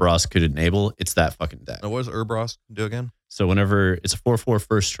that Urabrusk could enable, it's that fucking deck. Now, what does Urbros do again? So whenever it's a 4/4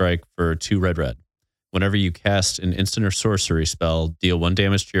 first strike for 2 red. Whenever you cast an instant or sorcery spell, deal 1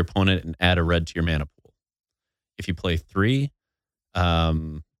 damage to your opponent and add a red to your mana pool. If you play 3,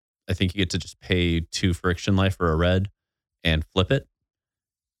 I think you get to just pay 2 friction life for a red and flip it.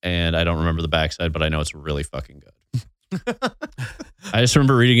 And I don't remember the backside, but I know it's really fucking good. I just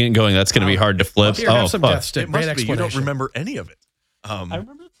remember reading it and going, that's going to be hard to flip. Here, have some death stick. It must Great be. You don't explanation. remember any of it. I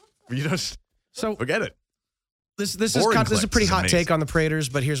remember You just So forget it. this is Vorinclex a pretty is hot amazing. take on the Praetors,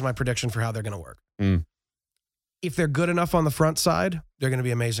 but here's my prediction for how they're going to work. If they're good enough on the front side, they're going to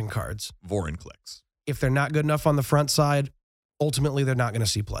be amazing cards. Vorinclex. If they're not good enough on the front side, ultimately they're not going to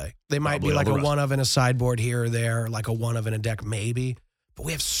see play. They might Probably be like all a the rest. one of in a sideboard here or there, like a one of in a deck maybe. But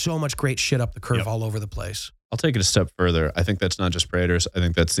we have so much great shit up the curve Yep. all over the place. I'll take it a step further. I think that's not just Praetors. I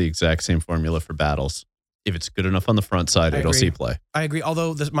think that's the exact same formula for battles. If it's good enough on the front side, I it'll agree. see play. I agree.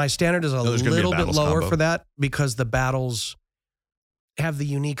 Although my standard is a there's gonna be a little bit battles lower combo. for that because the battles have the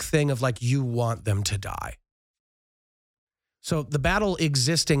unique thing of like you want them to die. So the battle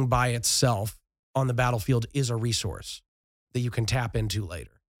existing by itself on the battlefield is a resource that you can tap into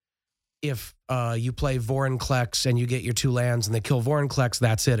later. If you play Vorinclex and you get your 2 lands and they kill Vorinclex,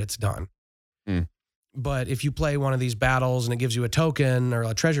 that's it. It's done. But if you play one of these battles and it gives you a token or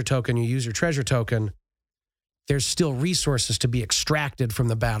a treasure token, you use your treasure token, there's still resources to be extracted from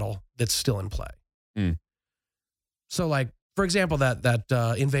the battle that's still in play. So like, for example,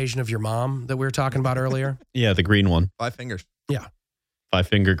 that invasion of your mom that we were talking about earlier. Yeah, the green one. 5 fingers.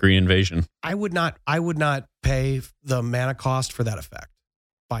 5-finger green invasion. I would not pay the mana cost for that effect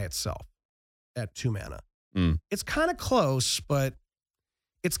by itself at 2 mana. It's kind of close, but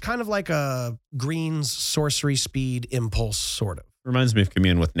it's kind of like a green's sorcery speed impulse, sort of. Reminds me of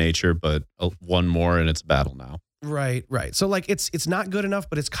Commune with Nature, but 1 more and it's a battle now. Right. So like it's not good enough,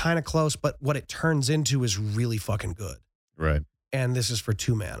 but it's kind of close. But what it turns into is really fucking good. Right. And this is for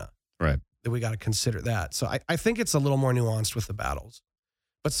 2 mana. Right. that we got to consider that. So I think it's a little more nuanced with the battles.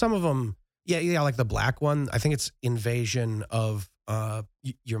 But some of them, yeah, like the black one, I think it's invasion of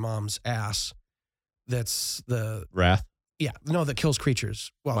your mom's ass. That's the Wrath. Yeah, no, that kills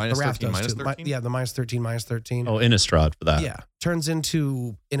creatures. Well, Minus the Wrath 13, does minus too. 13? Yeah, the -13. Oh, Innistrad for that. Yeah, turns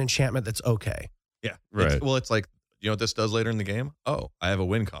into an enchantment that's okay. Yeah. Right. It's like, you know what this does later in the game? Oh, I have a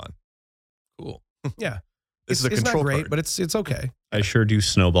win con. Cool. Yeah, This is a it's control not great, card. but it's okay. I sure do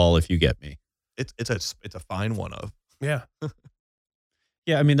snowball if you get me. It's a fine one of. Yeah,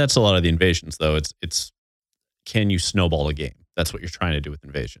 Yeah, I mean that's a lot of the invasions though. It's can you snowball a game? That's what you're trying to do with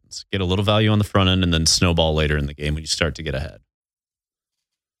invasions. Get a little value on the front end and then snowball later in the game when you start to get ahead.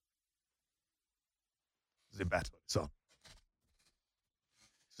 The battle. So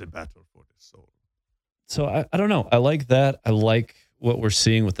the battle for the soul. So I don't know. I like that. I like what we're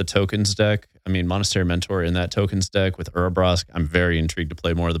seeing with the tokens deck. I mean, Monastery Mentor in that tokens deck with Urabrosk. I'm very intrigued to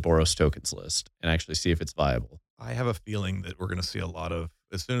play more of the Boros tokens list and actually see if it's viable. I have a feeling that we're going to see a lot of,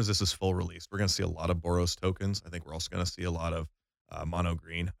 as soon as this is full release, we're going to see a lot of Boros tokens. I think we're also going to see a lot of mono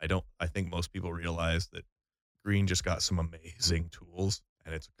green. I think most people realize that green just got some amazing tools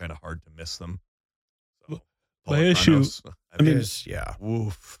and it's kind of hard to miss them. So, My issue- I mean, there's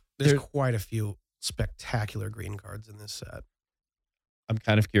woof. there's quite a few spectacular green cards in this set. I'm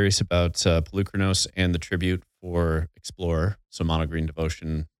kind of curious about Pelucranos and the tribute for Explorer. So Mono Green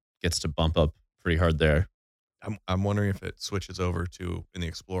Devotion gets to bump up pretty hard there. I'm wondering if it switches over to, in the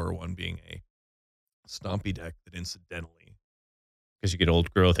Explorer one, being a stompy deck that incidentally, Because you get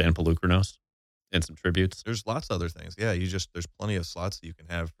Old Growth and Pelucranos and some tributes. there's lots of other things. Yeah, there's plenty of slots that you can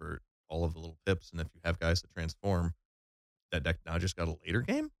have for all of the little tips. And if you have guys that transform, that deck now just got a later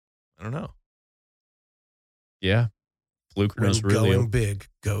game? I don't know. Yeah. When Pelucranos really. going big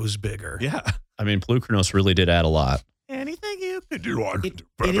goes bigger. Yeah. I mean, Pelucranos really did add a lot. Anything you could do, I could do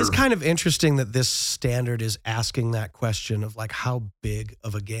It is kind of interesting that this standard is asking that question of like how big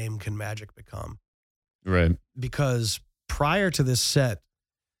of a game can Magic become? Right. Because prior to this set,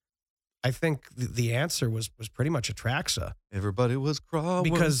 I think the answer was pretty much Atraxa. Everybody was crawling.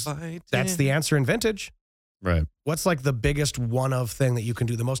 Because that's the answer in Vintage. Right. What's like the biggest one of thing that you can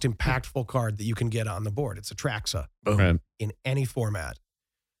do, the most impactful card that you can get on the board? It's Atraxa Boom. Right. in any format.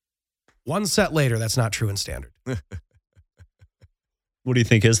 One set later, that's not true in Standard. What do you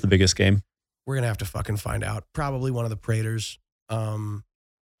think is the biggest game? We're going to have to fucking find out. Probably one of the Praetors.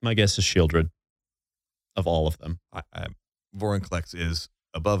 My guess is Shieldred of all of them. Vorinclex is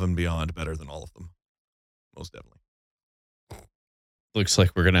above and beyond better than all of them. Most definitely. Looks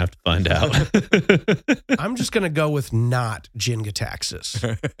like we're going to have to find out. I'm just going to go with not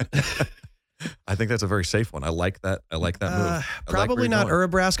Jin-Gitaxias. I think that's a very safe one. I like that. I like that move. Probably not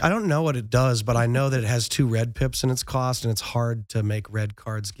Urabrask. I don't know what it does, but I know that it has 2 red pips in its cost, and it's hard to make red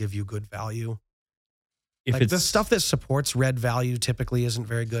cards give you good value. If Like it's the stuff that supports red value typically isn't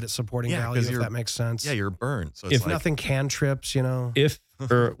very good at supporting Yeah, value, 'cause if you're- that makes sense. Yeah, you're burned. So If it's like, Nothing cantrips, you know.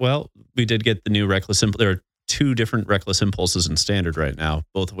 we did get the new Reckless Impulse. There are 2 different Reckless Impulses in Standard right now,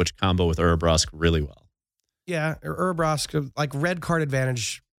 both of which combo with Urabrosk really well. Yeah, Urabrask, like red card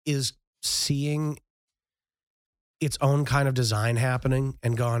advantage is seeing its own kind of design happening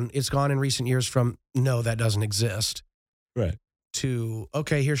and it's gone in recent years from no, that doesn't exist, Right. to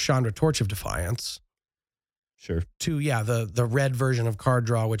okay, here's Chandra Torch of Defiance, Sure. to the red version of card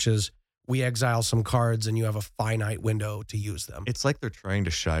draw, which is we exile some cards and you have a finite window to use them. it's like they're trying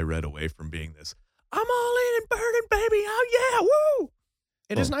to shy red away from being this, I'm all in and burning, baby. Oh, yeah. Woo.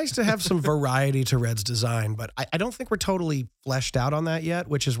 It is nice to have some variety to red's design, but I don't think we're totally fleshed out on that yet,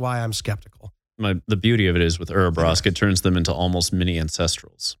 which is why I'm skeptical. The beauty of it is with Urabrosk, it turns them into almost mini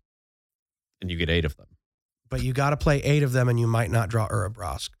Ancestrals. And you get 8 of them. But you got to play 8 of them and you might not draw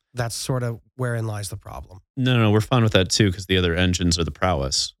Urabrask. That's sort of wherein lies the problem. No, we're fine with that too because the other engines are the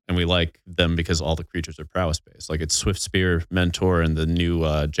prowess. And we like them because all the creatures are prowess based. Like it's Swift Spear, Mentor, and the new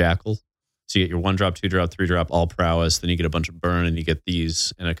Jackal. So you get your 1-drop, 2-drop, 3-drop, all prowess. Then you get a bunch of burn and you get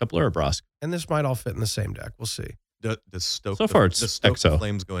these and a couple of Urabrosk. And this might all fit in the same deck. We'll see. Does Stoke So far, it's does Stoke the Exo.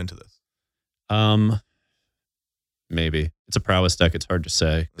 Flames go into this? Maybe. It's a prowess deck. It's hard to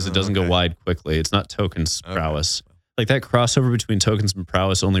say because it doesn't go Okay. wide quickly. It's not tokens Okay. prowess. Like that crossover between tokens and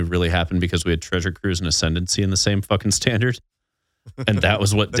prowess only really happened because we had Treasure Cruise and Ascendancy in the same fucking standard. And that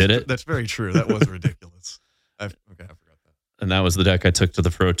was what did it. That's very true. That was ridiculous. I forgot that. And that was the deck I took to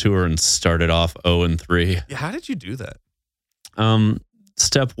the Pro Tour and started off 0-3. Yeah, how did you do that?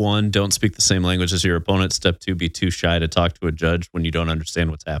 Step 1, don't speak the same language as your opponent. Step 2, be too shy to talk to a judge when you don't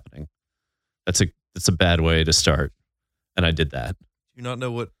understand what's happening. That's a bad way to start. And I did that. Do you not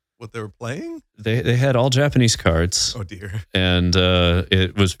know what what they were playing? They had all Japanese cards. Oh dear. And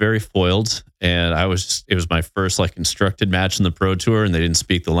it was very foiled. And it was my first like constructed match in the Pro Tour, and they didn't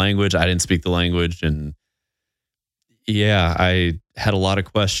speak the language. I didn't speak the language, and yeah, I had a lot of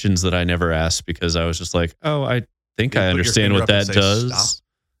questions that I never asked because I was just like, oh, I think I understand what that does. Stop.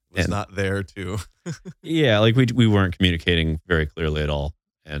 Was not there to. Yeah, like we weren't communicating very clearly at all,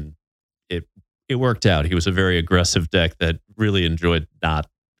 and it worked out. He was a very aggressive deck that really enjoyed not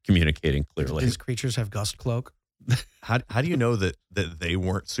communicating clearly. These creatures have Gust Cloak. How do you know that they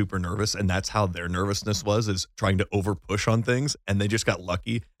weren't super nervous and that's how their nervousness was, is trying to over push on things, and they just got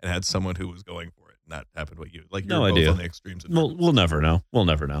lucky and had someone who was going for it, and that happened with you? Like, No you're idea. both on the extremes. Of We'll never know. We'll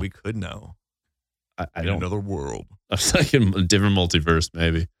never know. We could know. I In don't. another world. I was like in a different multiverse,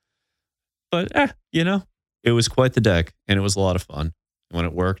 maybe. But it was quite the deck, and it was a lot of fun. And when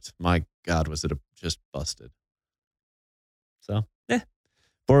it worked, my God, was it just busted. So,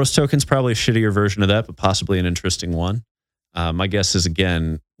 Boros Token's probably a shittier version of that, but possibly an interesting one. My guess is,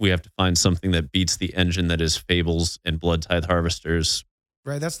 again, we have to find something that beats the engine that is Fables and Blood Tithe Harvesters.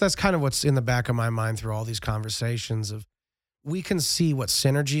 Right. That's kind of what's in the back of my mind through all these conversations of we can see what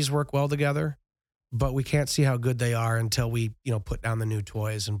synergies work well together, but we can't see how good they are until we, put down the new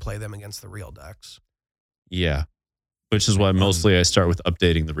toys and play them against the real decks. Yeah. Which is why mostly I start with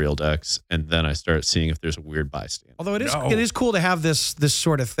updating the real decks, and then I start seeing if there's a weird bystander. Although it is cool to have this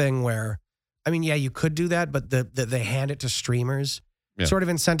sort of thing where, you could do that, but they hand it to streamers. Yeah. Sort of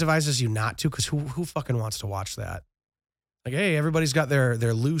incentivizes you not to, because who fucking wants to watch that? Like, hey, everybody's got their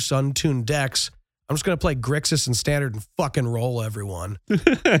loose, untuned decks. I'm just going to play Grixis and Standard and fucking roll everyone.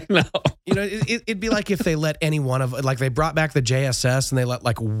 No. It'd be like if they let any one of, like, they brought back the JSS and they let,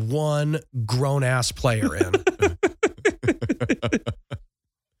 like, one grown-ass player in.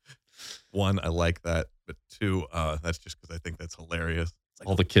 One, I like that, but two, that's just because I think that's hilarious. Like,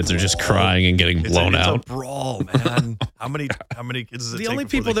 all the kids are just crying and getting blown out. It's a brawl, man. How many kids does it take? The only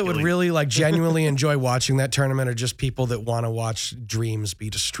people that would really like genuinely enjoy watching that tournament are just people that want to watch dreams be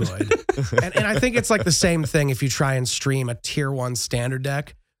destroyed. and I think it's like the same thing if you try and stream a tier 1 standard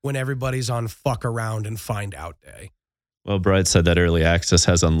deck when everybody's on fuck around and find out day. Well, Bride said that early access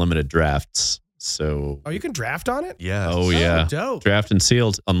has unlimited drafts. So, you can draft on it? Yeah. Oh, yeah. Dope. Draft and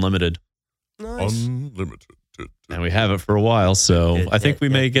sealed, unlimited. Nice. Unlimited. And we have it for a while, so I think we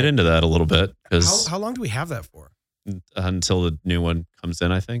may get into that a little bit. Because How long do we have that for? until the new one comes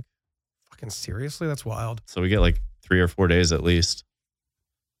in, I think. Fucking seriously? That's wild. So we get like 3 or 4 days at least.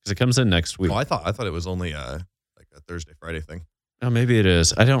 Because it comes in next week. Oh, I thought it was only like a Thursday, Friday thing. Oh, maybe it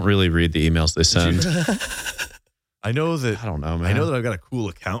is. I don't really read the emails they send. I know that. I don't know, man. I know that I've got a cool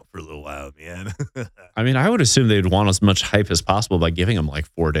account for a little while, man. I mean, I would assume they'd want as much hype as possible by giving them like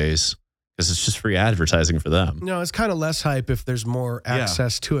 4 days. Because it's just free advertising for them. No, it's kind of less hype if there's more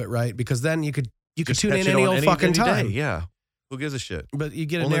access to it, right? Because then you could Just tune catch in it any on old fucking time. day, yeah. Who gives a shit? But you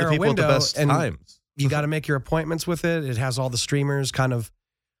get a Only the narrow people at the window, best and times. you got to make your appointments with it. It has all the streamers kind of.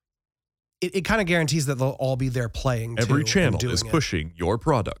 It kind of guarantees that they'll all be there playing. Every too, channel and is doing it. pushing your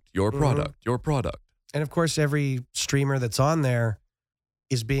product, your product, your product. And of course, every streamer that's on there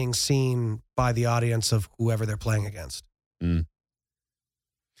is being seen by the audience of whoever they're playing against. Mm.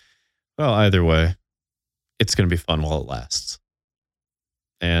 Well, either way, it's going to be fun while it lasts.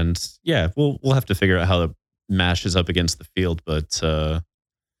 And yeah, we'll have to figure out how it mashes up against the field. But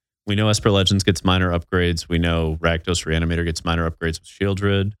we know Esper Legends gets minor upgrades. We know Rakdos Reanimator gets minor upgrades with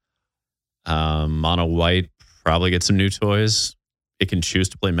Shieldred. Mono White probably gets some new toys. It can choose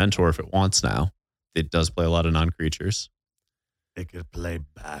to play Mentor if it wants now. It does play a lot of non-creatures. It could play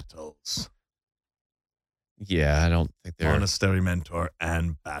battles. Yeah, I don't think there. Monastery Mentor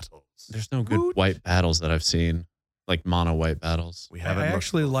and battles. There's no good white battles that I've seen, like mono white battles. We I haven't.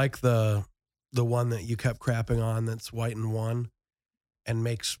 actually like the one that you kept crapping on that's white and 1 and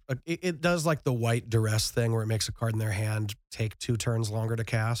makes it does like the white duress thing where it makes a card in their hand take 2 turns longer to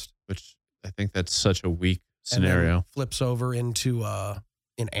cast. Which I think that's such a weak And then scenario. flips over into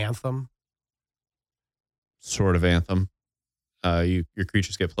an Anthem. Sort of Anthem. Your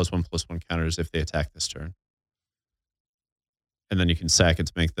creatures get +1/+1 counters if they attack this turn. And then you can sack it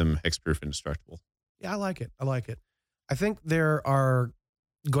to make them hexproof indestructible. Yeah, I like it. I think there are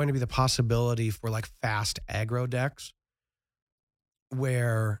going to be the possibility for like fast aggro decks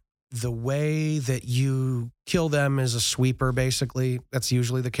where the way that you kill them is a sweeper, basically. That's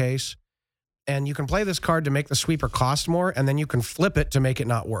usually the case. And you can play this card to make the sweeper cost more, and then you can flip it to make it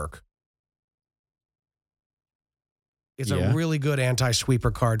not work. It's a really good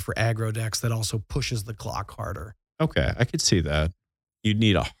anti-sweeper card for aggro decks that also pushes the clock harder. Okay, I could see that. You'd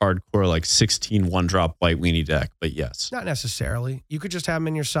need a hardcore, like 16 one-drop white weenie deck, but yes. Not necessarily. You could just have them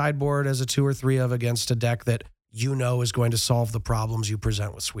in your sideboard as a 2 or 3 of against a deck that you know is going to solve the problems you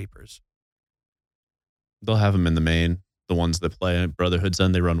present with sweepers. They'll have them in the main. The ones that play Brotherhood's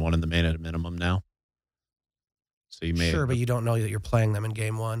End, they run one in the main at a minimum now. So you may... Sure, but you don't know that you're playing them in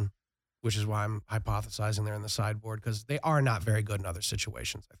game 1, which is why I'm hypothesizing they're in the sideboard, because they are not very good in other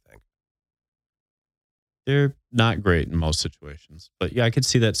situations, I think. They're not great in most situations. But yeah, I could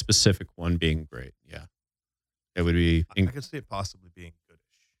see that specific one being great. Yeah. It would be... I could see it possibly being goodish.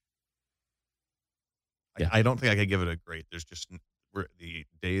 Yeah. I don't think I could give it a great. There's just the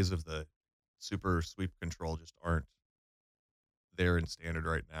days of the super sweep control just aren't there in standard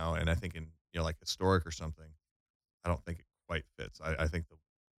right now. And I think in, like historic or something, I don't think it quite fits. I think the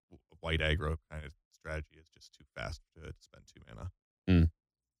white aggro kind of strategy is just too fast to spend 2 mana.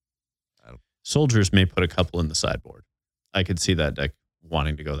 Soldiers may put a couple in the sideboard. I could see that deck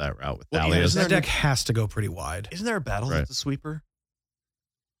wanting to go that route with Thalias. That deck has to go pretty wide. Isn't there a battle that's a sweeper?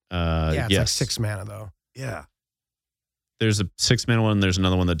 Yeah, it's yes. like 6 mana, though. Yeah. There's a 6 mana one. There's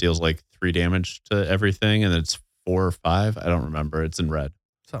another one that deals like 3 damage to everything, and it's 4 or 5. I don't remember. It's in red.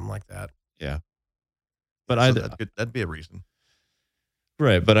 Something like that. Yeah. But that'd be a reason.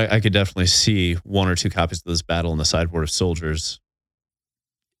 Right, but I could definitely see 1 or 2 copies of this battle in the sideboard of Soldiers.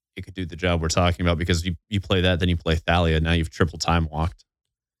 It could do the job we're talking about, because you play that, then you play Thalia. Now you've triple time walked.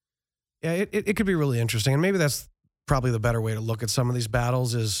 Yeah, it could be really interesting. And maybe that's probably the better way to look at some of these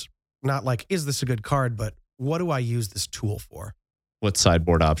battles, is not like, is this a good card, but what do I use this tool for? What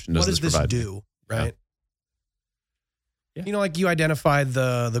sideboard option does this provide? do, right? Yeah. Like you identified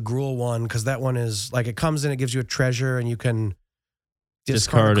the Gruul one, because that one is like, it comes in, it gives you a treasure, and you can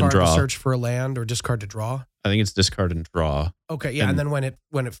discard a card and draw. to search for a land, or discard to draw. I think it's discard and draw. Okay, yeah, and then when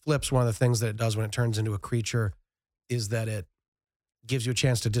it flips, one of the things that it does when it turns into a creature is that it gives you a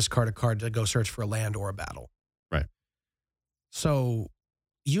chance to discard a card to go search for a land or a battle. Right. So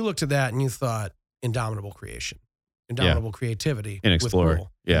you looked at that and you thought indomitable creation, indomitable creativity, And with Explorer. Gruul.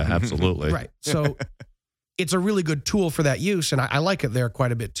 Yeah, absolutely. Right. So it's a really good tool for that use, and I like it there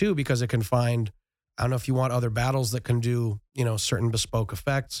quite a bit too, because it can find, I don't know if you want other battles that can do, certain bespoke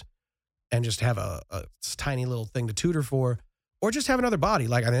effects, and just have a tiny little thing to tutor for, or just have another body.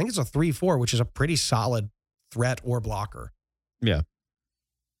 Like, I think it's a 3/4, which is a pretty solid threat or blocker. Yeah.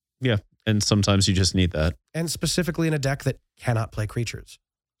 Yeah. And sometimes you just need that. And specifically in a deck that cannot play creatures.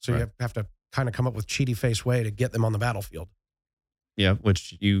 So Right. you have to kind of come up with cheaty face way to get them on the battlefield. Yeah,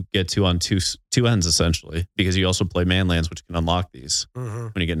 which you get to on two ends, essentially, because you also play manlands, which can unlock these. Mm-hmm.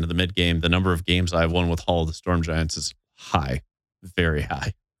 When you get into the mid game, the number of games I've won with Hall of the Storm Giants is high, very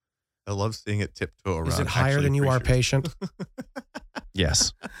high. I love seeing it tiptoe around. Is it higher than you are patient?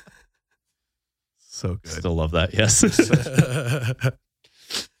 Yes. So good. Still love that. Yes.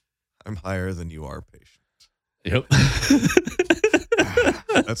 I'm higher than you are patient. Yep.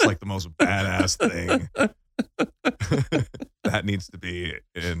 That's like the most badass thing. That needs to be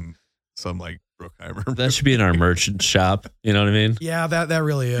in some like Bruckheimer. That should be in our merchant shop. You know what I mean? Yeah, that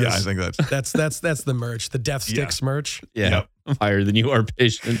really is. Yeah, I think that's the merch, the Death Sticks merch. Yeah. Yep. I'm higher than you are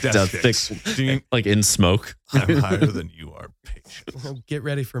patient. Death Sticks. Sticks. Like in smoke. I'm higher than you are patient. Get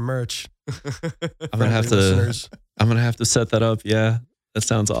ready for merch. I'm gonna have to. Listeners. I'm gonna have to set that up. Yeah, that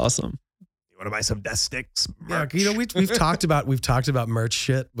sounds awesome. You want to buy some Death Sticks? Yeah, Merch? we've talked about merch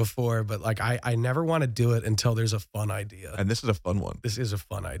shit before, but like I never want to do it until there's a fun idea. And this is a fun one. This is a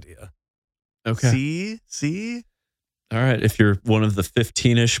fun idea. Okay. See? All right. If you're one of the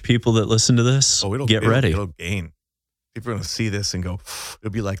 15-ish people that listen to this, get ready. It'll gain. People are going to see this and go,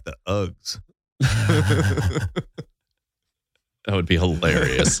 it'll be like the Uggs. That would be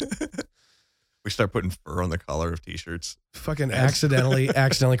hilarious. We start putting fur on the collar of t-shirts. Fucking accidentally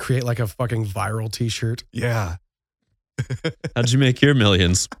create like a fucking viral t-shirt. Yeah. How'd you make your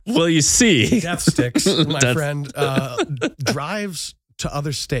millions? Well, you see. Death Sticks, my friend, drives to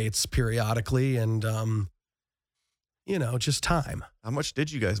other states periodically, and just time. How much did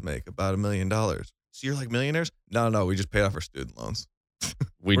you guys make? About $1 million. So you're like millionaires? No, we just paid off our student loans.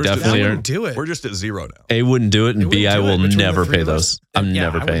 We We're definitely I are. wouldn't do it. We're just at zero now. A, wouldn't do it, and B, I will Between the never three pay of us? those. I'm Yeah,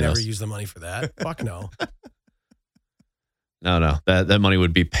 never I would paying never those. use the money for that. Fuck no. No. That money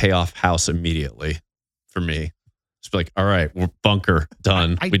would be pay off house immediately for me. Just be like, all right, we're bunker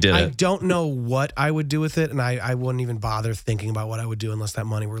done. We did I it. don't know what I would do with it, and I wouldn't even bother thinking about what I would do unless that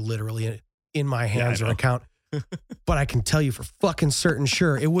money were literally in my hands or account. But I can tell you for fucking certain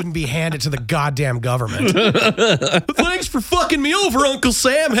sure, it wouldn't be handed to the goddamn government. Thanks for fucking me over, Uncle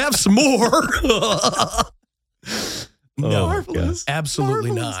Sam. Have some more. No, Marvelous.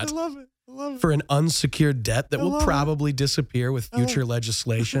 absolutely Marvelous. not. I love it. for an unsecured debt that will probably disappear with future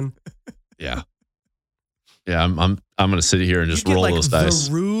legislation. Yeah. Yeah, I'm going to sit here and just roll those dice.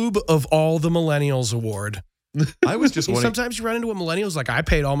 The Rube of all the millennials award. I was just wondering. Sometimes you run into a millennial who's like, I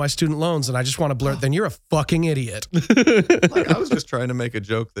paid all my student loans and I just want to blurt, then you're a fucking idiot. Like, I was just trying to make a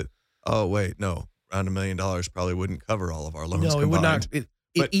joke that, oh, wait, no, around $1 million probably wouldn't cover all of our loans. No, it would not. It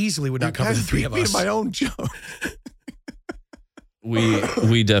easily would not cover the three of us. My own joke.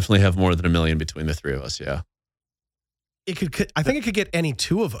 We definitely have more than $1 million between the three of us. Yeah. I think it could get any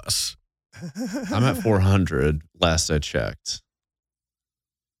two of us. I'm at 400 last I checked.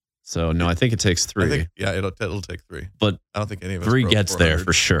 So no, I think it takes three. It'll take three. But I don't think any of us three broke gets 400. there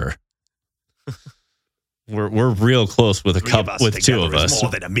for sure. We're real close with two of us.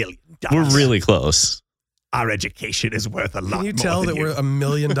 More than $1 million. We're really close. Our education is worth a lot more. Can you tell that we're $1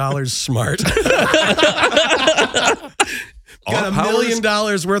 million smart? Got $1 million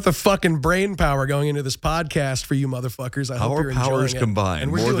worth of fucking brain power going into this podcast for you motherfuckers. I hope you're enjoying it. Our powers combined,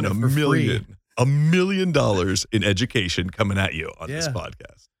 and we're more doing than it for free. $1 million in education coming at you on this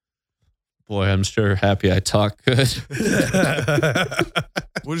podcast. Boy, I'm sure happy I talk good.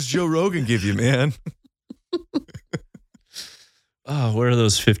 What does Joe Rogan give you, man? Oh, where are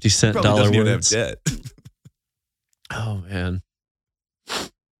those 50-cent dollar doesn't words? even have debt. Oh, man.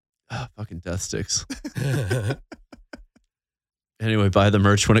 Oh, fucking death sticks. Anyway, buy the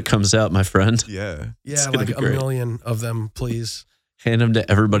merch when it comes out, my friend. Yeah. Yeah, like $1 million of them, please. Hand them to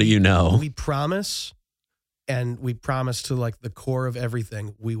everybody you know. We promise, and we promise to like the core of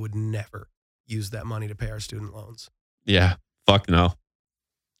everything, we would never use that money to pay our student loans. Yeah, fuck no.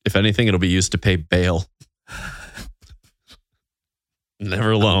 If anything, it'll be used to pay bail.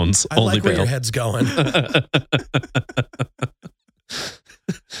 Never loans, I only like where bail. your head's going.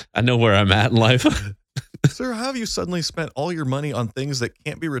 I know where I'm at in life. Sir, how have you suddenly spent all your money on things that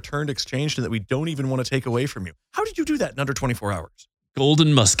can't be returned, exchanged, and that we don't even want to take away from you? How did you do that in under 24 hours?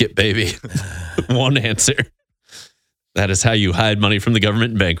 Golden musket, baby. One answer. That is how you hide money from the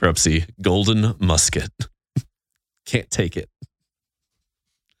government in bankruptcy. Golden musket. Can't take it.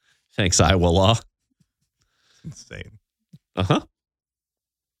 Thanks, Iowa law. Insane. Uh-huh.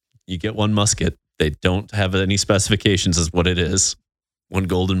 You get one musket. They don't have any specifications as what it is. One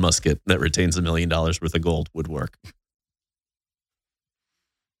golden musket that retains $1 million worth of gold would work.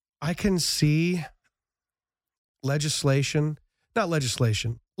 I can see litigation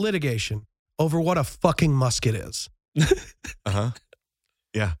over what a fucking musket is. Uh-huh.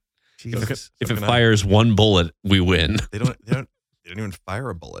 Yeah. Jesus. If it fires one bullet, we win. They don't even fire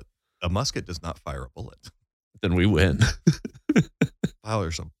a bullet. A musket does not fire a bullet. Then we win.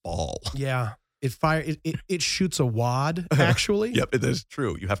 Fires a ball. Yeah. It shoots a wad, actually. Yep, it is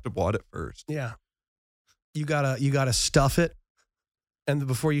true. You have to wad it first. Yeah. You gotta stuff it, and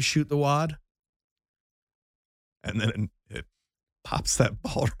before you shoot the wad. And then it pops that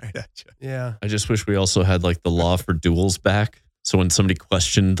ball right at you. Yeah. I just wish we also had like the law for duels back. So when somebody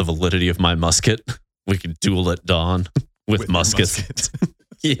questioned the validity of my musket, we could duel at dawn with muskets.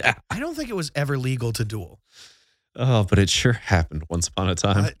 Yeah. I don't think it was ever legal to duel. Oh, but it sure happened once upon a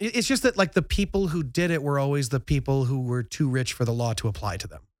time. It's just that like the people who did it were always the people who were too rich for the law to apply to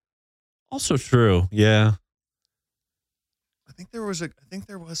them. Also true. Yeah. I think there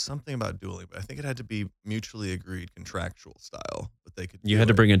was something about dueling, but I think it had to be mutually agreed contractual style. But they could. You had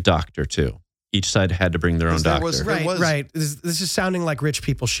to bring a doctor too. Each side had to bring their own doctor. Right. This is sounding like rich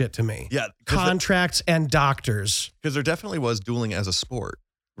people shit to me. Yeah. Contracts and doctors. Because there definitely was dueling as a sport.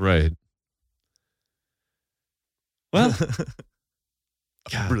 Right. Well,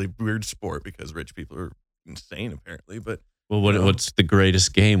 a really weird sport because rich people are insane, apparently. But what's the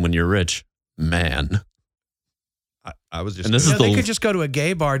greatest game when you're rich? Man. I was just. And they could just go to a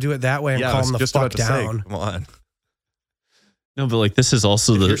gay bar, do it that way, and call them the fuck down. Come on. No, but like this is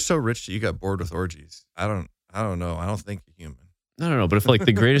also If you're so rich that you got bored with orgies. I don't know. I don't think you're human. No. But if like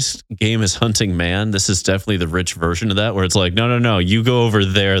the greatest game is hunting man, this is definitely the rich version of that, where it's like, no. You go over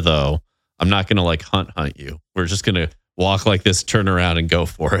there though. I'm not gonna like hunt you. We're just gonna walk like this, turn around, and go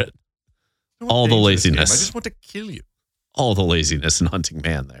for it. All the laziness. I just want to kill you. All the laziness in hunting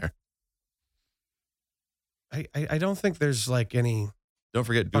man there. I don't think there's like any. Don't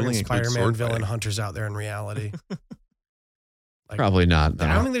forget, dueling includes Spider-Man sword villain fighting. hunters out there in reality. Like, probably not. No.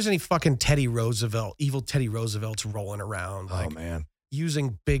 I don't think there's any fucking evil Teddy Roosevelts rolling around. Like, oh man,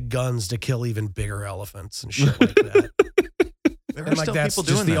 using big guns to kill even bigger elephants and shit like that. There And are like still that's people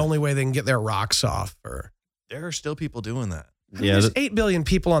just doing the that. only way they can get their rocks off. Or There are still people doing that. there's 8 billion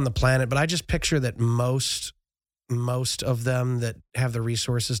people on the planet, but I just picture that most of them that have the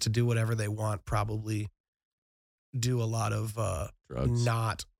resources to do whatever they want probably do a lot of Drugs.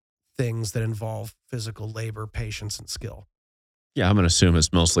 not things that involve physical labor, patience, and skill. Yeah, I'm going to assume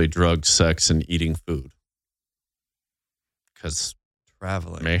it's mostly drugs, sex, and eating food. Because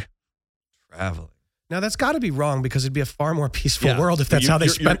Traveling. Now, that's got to be wrong because it'd be a far more peaceful Yeah. world if that's how they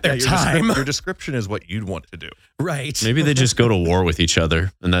spent their time. Your description is what you'd want to do. Right. maybe they just go to war with each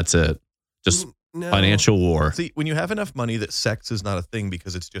other, and that's it. Just No. financial war. See, when you have enough money that sex is not a thing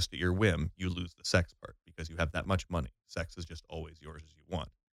because it's just at your whim, you lose the sex part because you have that much money. Sex is just always yours as you want.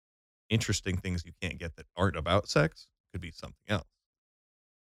 Interesting things you can't get that aren't about sex could be something else.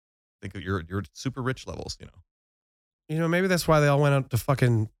 Think of your super rich levels, Maybe that's why they all went out to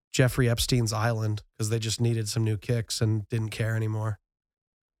fucking Jeffrey Epstein's island because they just needed some new kicks and didn't care anymore.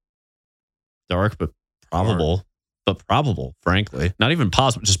 Dark, but probable. But probable, frankly. Not even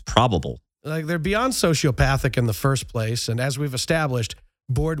possible, just probable. Like, they're beyond sociopathic in the first place, and as we've established,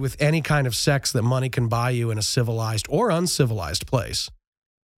 bored with any kind of sex that money can buy you in a civilized or uncivilized place.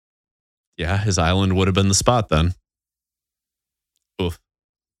 Yeah, his island would have been the spot then. Oof.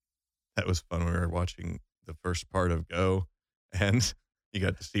 That was fun. We were watching the first part of Go, and you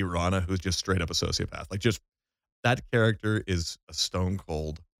got to see Rana, who's just straight up a sociopath. Like, just that character is a stone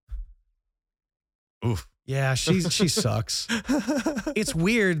cold. Oof. Yeah, she sucks. It's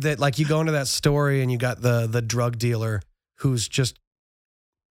weird that, like, you go into that story and you got the drug dealer who's just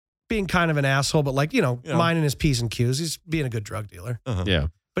being kind of an asshole, but minding his P's and Q's. He's being a good drug dealer. Uh-huh. Yeah.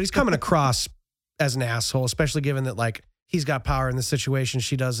 But he's coming across as an asshole, especially given that, like, he's got power in this situation,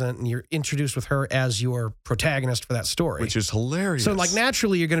 she doesn't, and you're introduced with her as your protagonist for that story. Which is hilarious. So, like,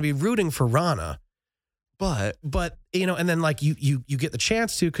 naturally, you're going to be rooting for Rana. But and then, like, you get the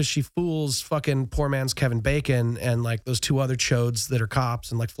chance to because she fools fucking poor man's Kevin Bacon and, like, those two other chodes that are cops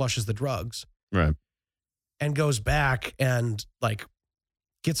and, like, flushes the drugs. Right. And goes back and, like,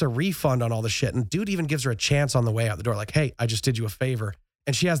 gets a refund on all the shit. And dude even gives her a chance on the way out the door. Like, hey, I just did you a favor.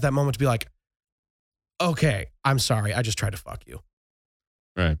 And she has that moment to be like, okay, I'm sorry. I just tried to fuck you.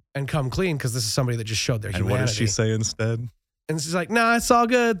 Right. And come clean because this is somebody that just showed their and humanity. what does she say instead? And she's like, nah, it's all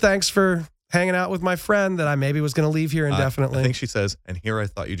good. Thanks for hanging out with my friend that I maybe was going to leave here indefinitely. I think she says, and here I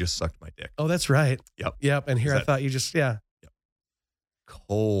thought you just sucked my dick. Oh, that's right. Yep. And here I thought you just, yeah. Yep.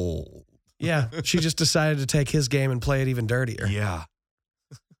 Cold. Yeah. She just decided to take his game and play it even dirtier. Yeah.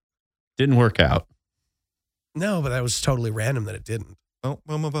 Didn't work out. No, but that was totally random that it didn't.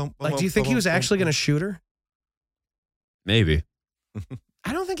 Like, Do you think he was actually going to shoot her? Maybe.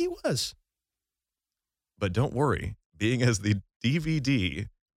 I don't think he was. But don't worry, being as the DVD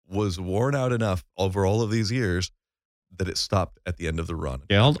was worn out enough over all of these years that it stopped at the end of the run.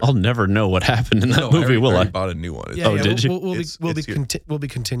 Yeah, I'll never know what happened in that movie, will I? bought a new one. Did you? We'll be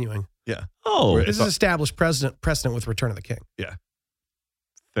continuing. Yeah. Oh, This is established precedent with Return of the King. Yeah.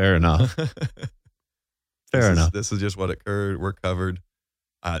 Fair enough. Fair enough. This is just what occurred. We're covered.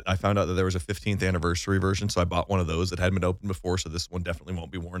 I found out that there was a 15th anniversary version, so I bought one of those that hadn't been opened before, so this one definitely won't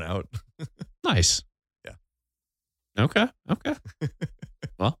be worn out. Nice. Yeah. Okay.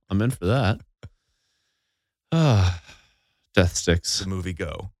 Well, I'm in for that. Death Sticks. The movie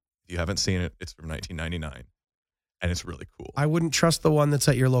Go. If you haven't seen it, it's from 1999, and it's really cool. I wouldn't trust the one that's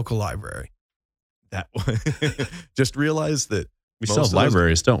at your local library. That one. Just realize that We still have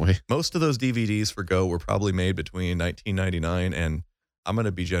libraries, don't we? most of those DVDs for Go were probably made between 1999 and, I'm going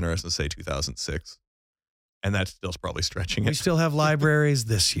to be generous and say 2006. And that's still probably stretching We it. still have libraries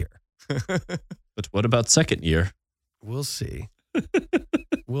this year. But what about second year? We'll see.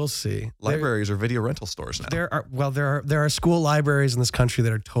 We'll see. Libraries are video rental stores now. There are school libraries in this country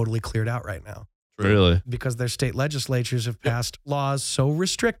that are totally cleared out right now Really? because their state legislatures have passed laws so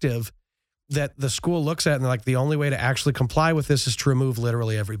restrictive that the school looks at it and they're like, the only way to actually comply with this is to remove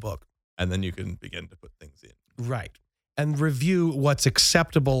literally every book. And then you can begin to put things in. Right. And review what's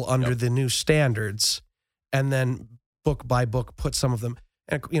acceptable under the new standards, and then book by book put some of them.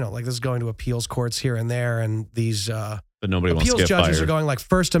 And like this is going to appeals courts here and there, and these But nobody wants to appeals get judges fired. are going like,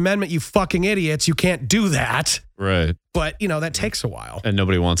 First Amendment, you fucking idiots, you can't do that. Right. But that takes a while. And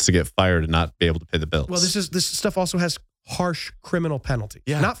nobody wants to get fired and not be able to pay the bills. Well, this stuff also has harsh criminal penalties.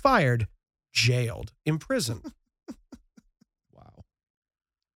 Yeah. Not fired, jailed, imprisoned. Wow.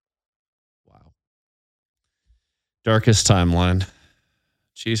 Darkest timeline.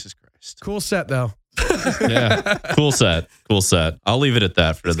 Jesus Christ. Cool set though. Yeah. Cool set. I'll leave it at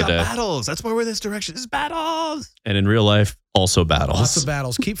that for It's the got day. battles. That's why we're this direction. It's battles. And in real life, also battles. Lots of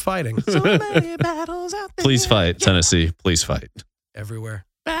battles. Keep fighting. So many battles out there. Please fight, Tennessee. Please fight. Everywhere.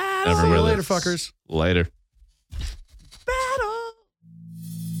 Battles. See you Everywhere. later, fuckers. Later.